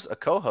good host, a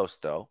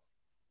co-host though,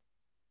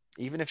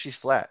 even if she's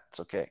flat, it's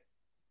okay.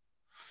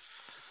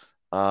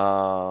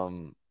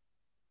 I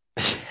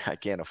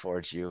can't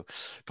afford you.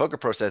 Poker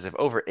Pro says if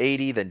over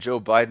 80, then Joe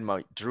Biden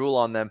might drool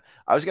on them.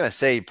 I was gonna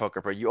say,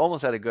 Poker Pro, you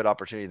almost had a good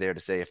opportunity there to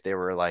say if they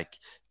were like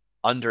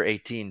under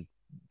 18,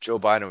 Joe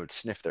Biden would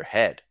sniff their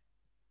head.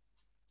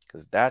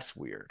 Because that's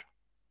weird.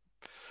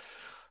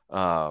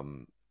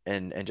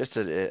 and just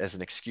as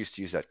an excuse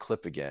to use that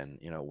clip again,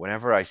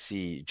 whenever I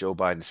see Joe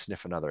Biden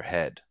sniff another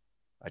head,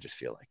 I just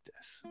feel like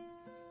this.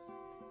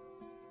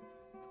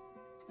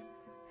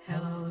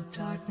 Hello,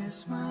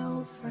 darkness, my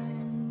old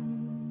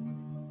friend.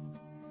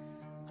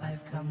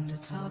 I've come to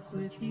talk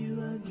with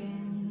you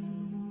again.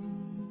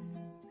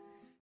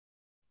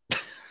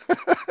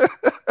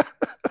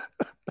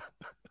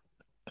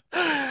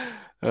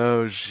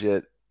 Oh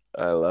shit.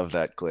 I love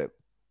that clip.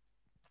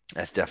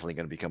 That's definitely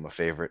going to become a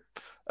favorite.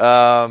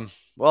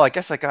 Well, I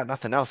guess I got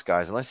nothing else,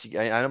 guys. Unless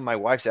I know my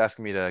wife's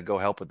asking me to go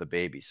help with the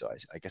baby, so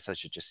I guess I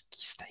should just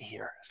stay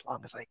here as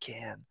long as I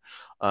can.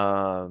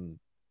 Um,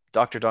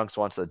 Dr. Dunks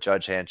wants the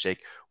judge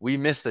handshake. We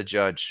miss the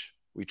judge.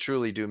 We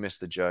truly do miss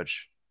the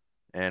judge,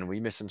 and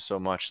we miss him so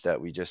much that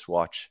we just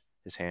watch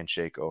his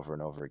handshake over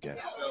and over again.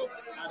 So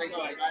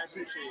I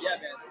appreciate it. Yeah,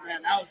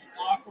 man, that was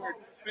awkward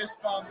fist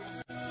bump.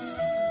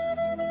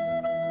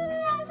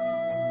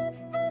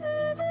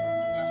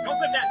 Don't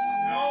clip that.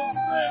 Don't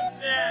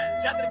clip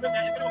that. Just gonna clip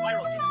that. It's gonna go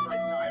viral. Jesus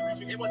Christ. No, I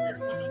appreciate it. It was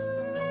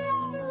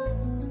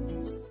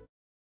weird.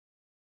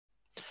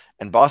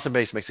 And Boston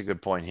Base makes a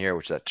good point here,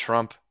 which is that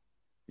Trump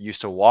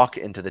used to walk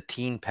into the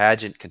teen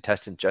pageant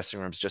contestant dressing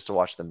rooms just to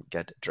watch them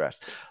get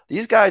dressed.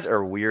 These guys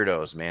are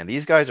weirdos, man.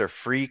 These guys are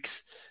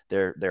freaks.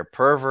 They're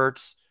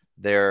perverts.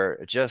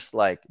 They're just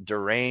like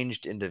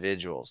deranged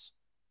individuals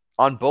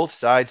on both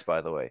sides,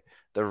 by the way,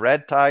 the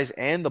red ties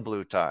and the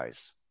blue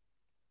ties.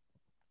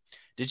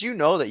 Did you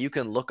know that you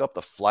can look up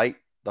the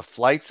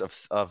flights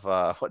of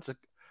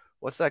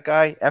what's that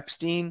guy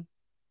Epstein?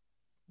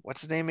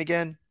 What's his name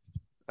again?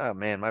 Oh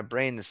man, my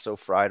brain is so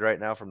fried right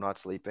now from not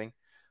sleeping.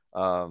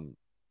 Um,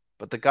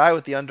 but the guy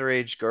with the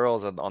underage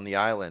girls on the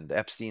island,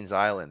 Epstein's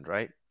Island,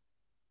 right?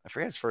 I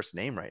forget his first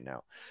name right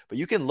now. But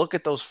you can look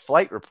at those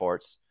flight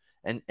reports,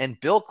 and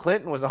Bill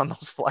Clinton was on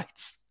those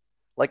flights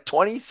like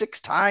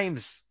 26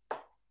 times.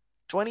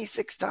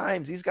 26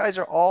 times. These guys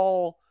are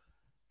all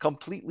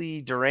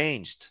completely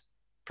deranged,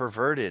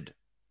 perverted,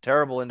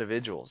 terrible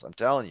individuals. I'm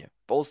telling you,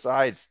 both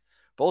sides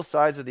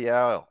of the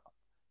aisle.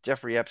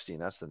 Jeffrey Epstein,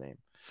 that's the name.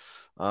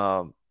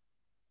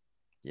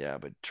 Yeah,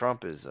 but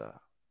Trump is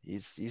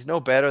he's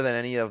no better than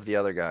any of the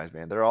other guys,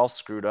 man. They're all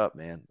screwed up,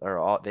 man.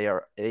 They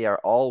are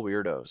all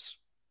weirdos.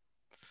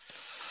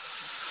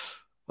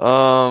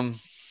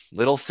 Um,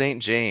 Little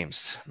St.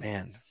 James,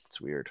 man,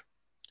 it's weird.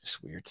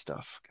 Just weird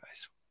stuff,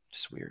 guys.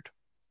 Just weird.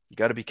 You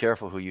got to be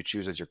careful who you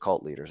choose as your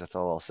cult leaders. That's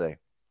all I'll say.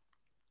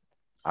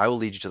 I will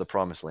lead you to the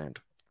promised land.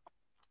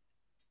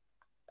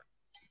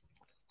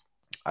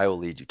 I will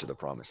lead you to the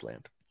promised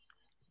land.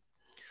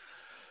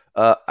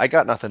 I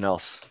got nothing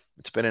else.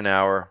 It's been an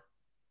hour.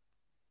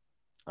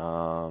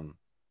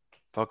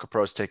 Poker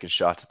Pro's taking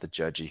shots at the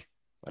judgy.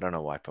 I don't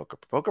know why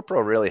Poker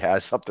Pro really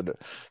has something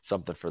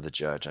for the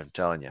judge. I'm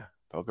telling you,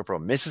 Poker Pro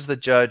misses the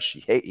judge.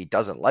 He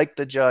doesn't like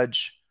the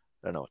judge.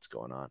 I don't know what's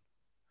going on.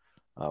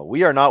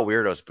 We are not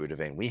weirdos,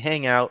 Budavane. We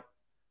hang out,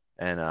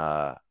 and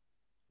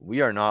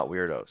we are not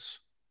weirdos.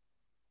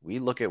 We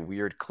look at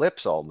weird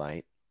clips all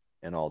night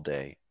and all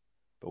day,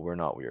 but we're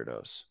not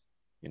weirdos.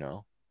 You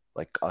know,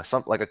 like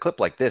a clip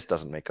like this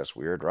doesn't make us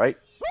weird, right?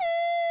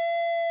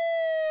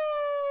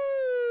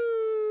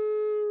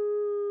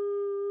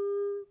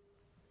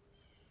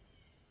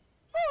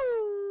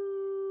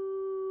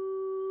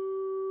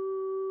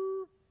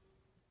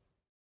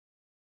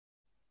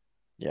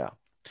 Yeah.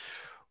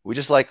 We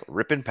just like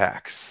ripping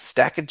packs,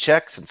 stacking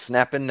checks, and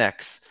snapping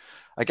necks.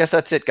 I guess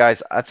that's it,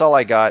 guys. That's all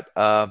I got.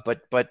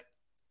 But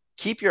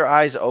keep your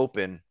eyes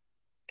open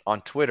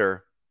on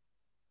Twitter,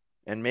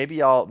 and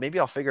maybe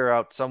I'll figure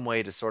out some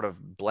way to sort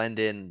of blend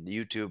in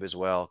YouTube as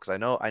well, because I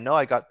know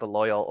I got the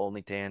loyal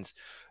OnlyTans.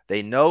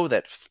 They know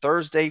that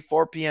Thursday,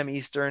 4 p.m.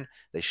 Eastern,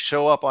 they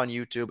show up on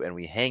YouTube and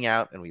we hang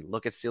out and we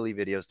look at silly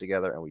videos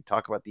together and we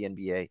talk about the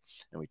NBA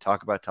and we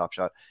talk about Top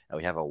Shot and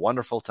we have a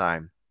wonderful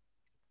time.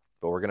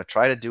 But we're going to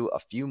try to do a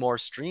few more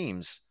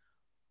streams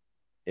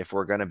if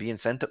we're going to be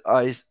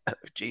incentivized,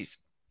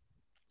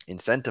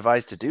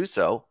 incentivized to do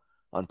so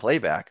on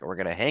playback. And we're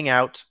going to hang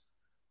out.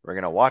 We're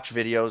going to watch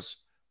videos.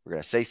 We're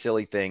going to say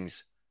silly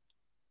things.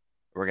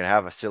 We're going to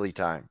have a silly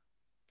time.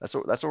 That's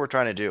what we're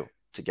trying to do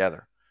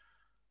together.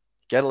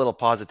 Get a little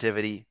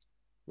positivity,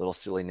 a little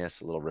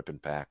silliness, a little ripping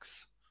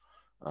packs.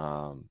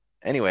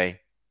 Anyway,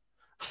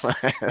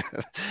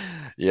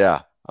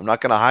 yeah, I'm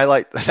not going to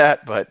highlight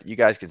that, but you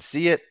guys can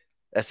see it.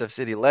 SF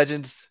City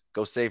Legends,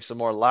 go save some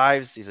more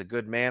lives. He's a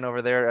good man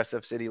over there,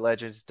 SF City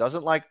Legends.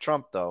 Doesn't like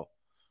Trump, though,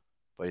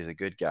 but he's a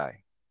good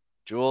guy.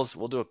 Jules,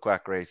 we'll do a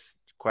quack race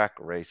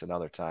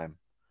another time.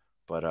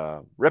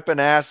 But ripping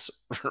ass,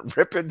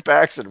 ripping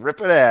backs, and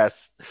ripping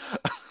ass.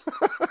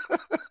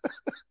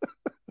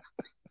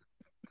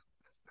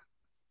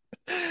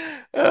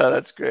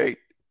 That's great.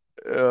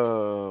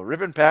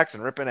 Ripping packs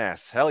and ripping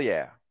ass. Hell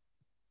yeah.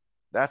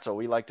 That's what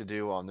we like to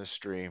do on this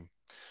stream.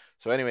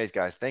 So anyways,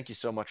 guys, thank you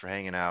so much for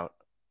hanging out.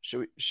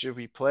 Should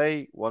we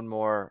play one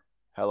more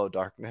Hello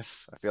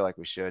Darkness? I feel like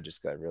we should,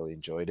 just 'cause I really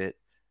enjoyed it.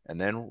 And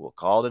then we'll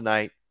call it a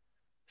night.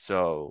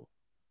 So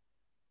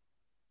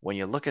when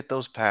you look at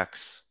those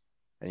packs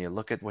and you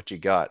look at what you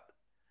got,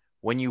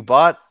 When you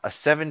bought a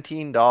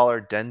 $17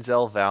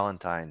 Denzel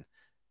Valentine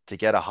to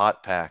get a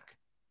hot pack,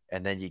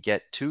 and then you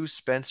get two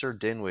Spencer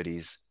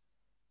Dinwiddies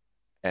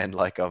and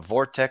like a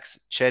Vortex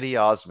Chetty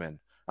Osman.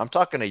 I'm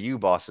talking to you,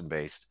 Boston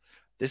Based.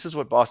 This is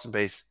what Boston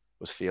Based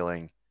was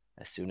feeling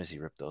as soon as he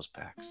ripped those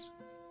packs.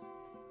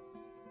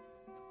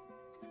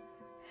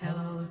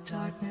 Hello,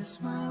 darkness,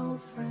 my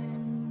old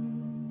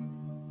friend.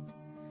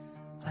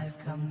 I've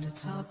come to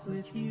talk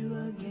with you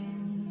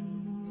again.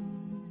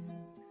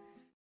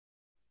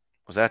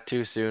 Was that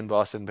too soon,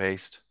 Boston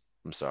Based?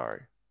 I'm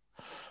sorry.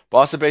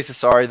 Boston Based is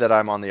sorry that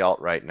I'm on the alt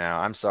right now.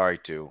 I'm sorry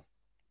too,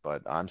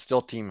 but I'm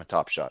still team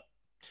Top Shot.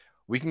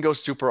 We can go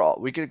super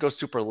alt. We can go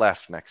super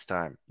left next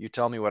time. You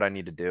tell me what I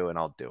need to do, and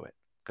I'll do it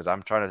because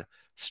I'm trying to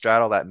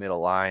straddle that middle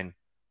line.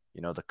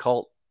 You know, the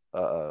cult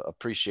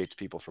appreciates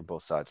people from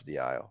both sides of the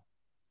aisle.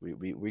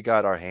 We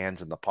got our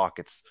hands in the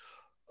pockets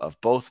of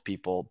both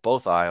people,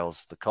 both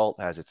aisles. The cult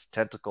has its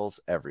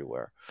tentacles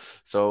everywhere.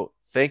 So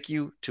thank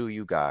you to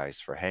you guys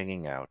for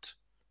hanging out.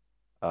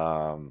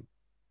 And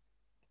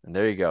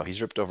there you go.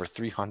 He's ripped over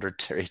 300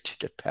 Terry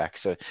ticket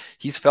packs. So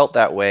he's felt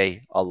that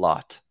way a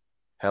lot.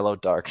 Hello,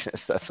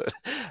 darkness.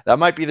 That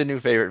might be the new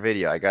favorite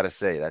video. I gotta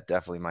say, that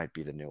definitely might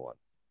be the new one.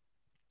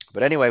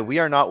 But anyway, we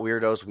are not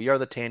weirdos. We are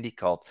the Tandy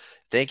Cult.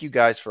 Thank you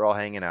guys for all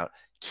hanging out.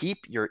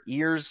 Keep your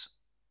ears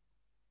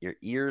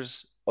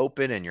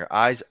open and your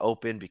eyes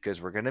open because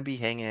we're gonna be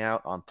hanging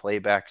out on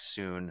playback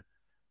soon.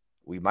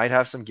 We might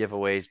have some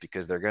giveaways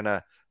because they're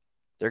gonna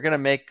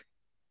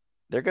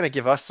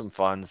give us some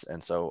funds,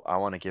 and so I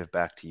want to give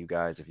back to you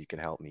guys. If you can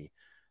help me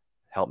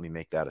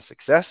make that a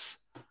success,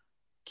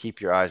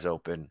 keep your eyes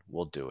open.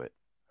 We'll do it.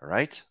 All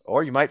right.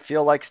 Or you might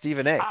feel like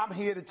Stephen A. I'm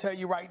here to tell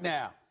you right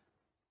now,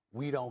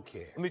 we don't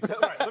care. Let me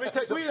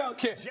tell you. We don't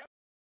care.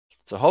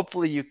 So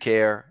hopefully you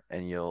care,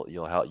 and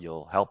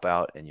you'll help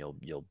out, and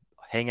you'll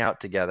hang out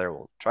together.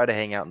 We'll try to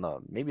hang out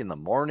maybe in the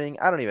morning.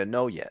 I don't even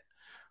know yet,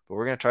 but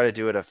we're gonna try to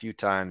do it a few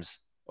times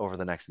over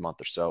the next month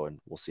or so, and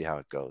we'll see how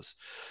it goes.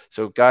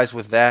 So, guys,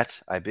 with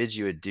that, I bid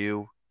you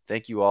adieu.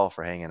 Thank you all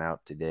for hanging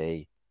out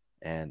today,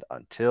 and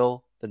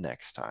until the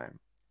next time,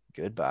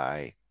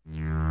 goodbye.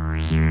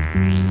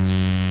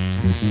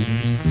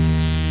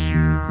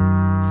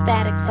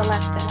 Static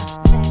Selector.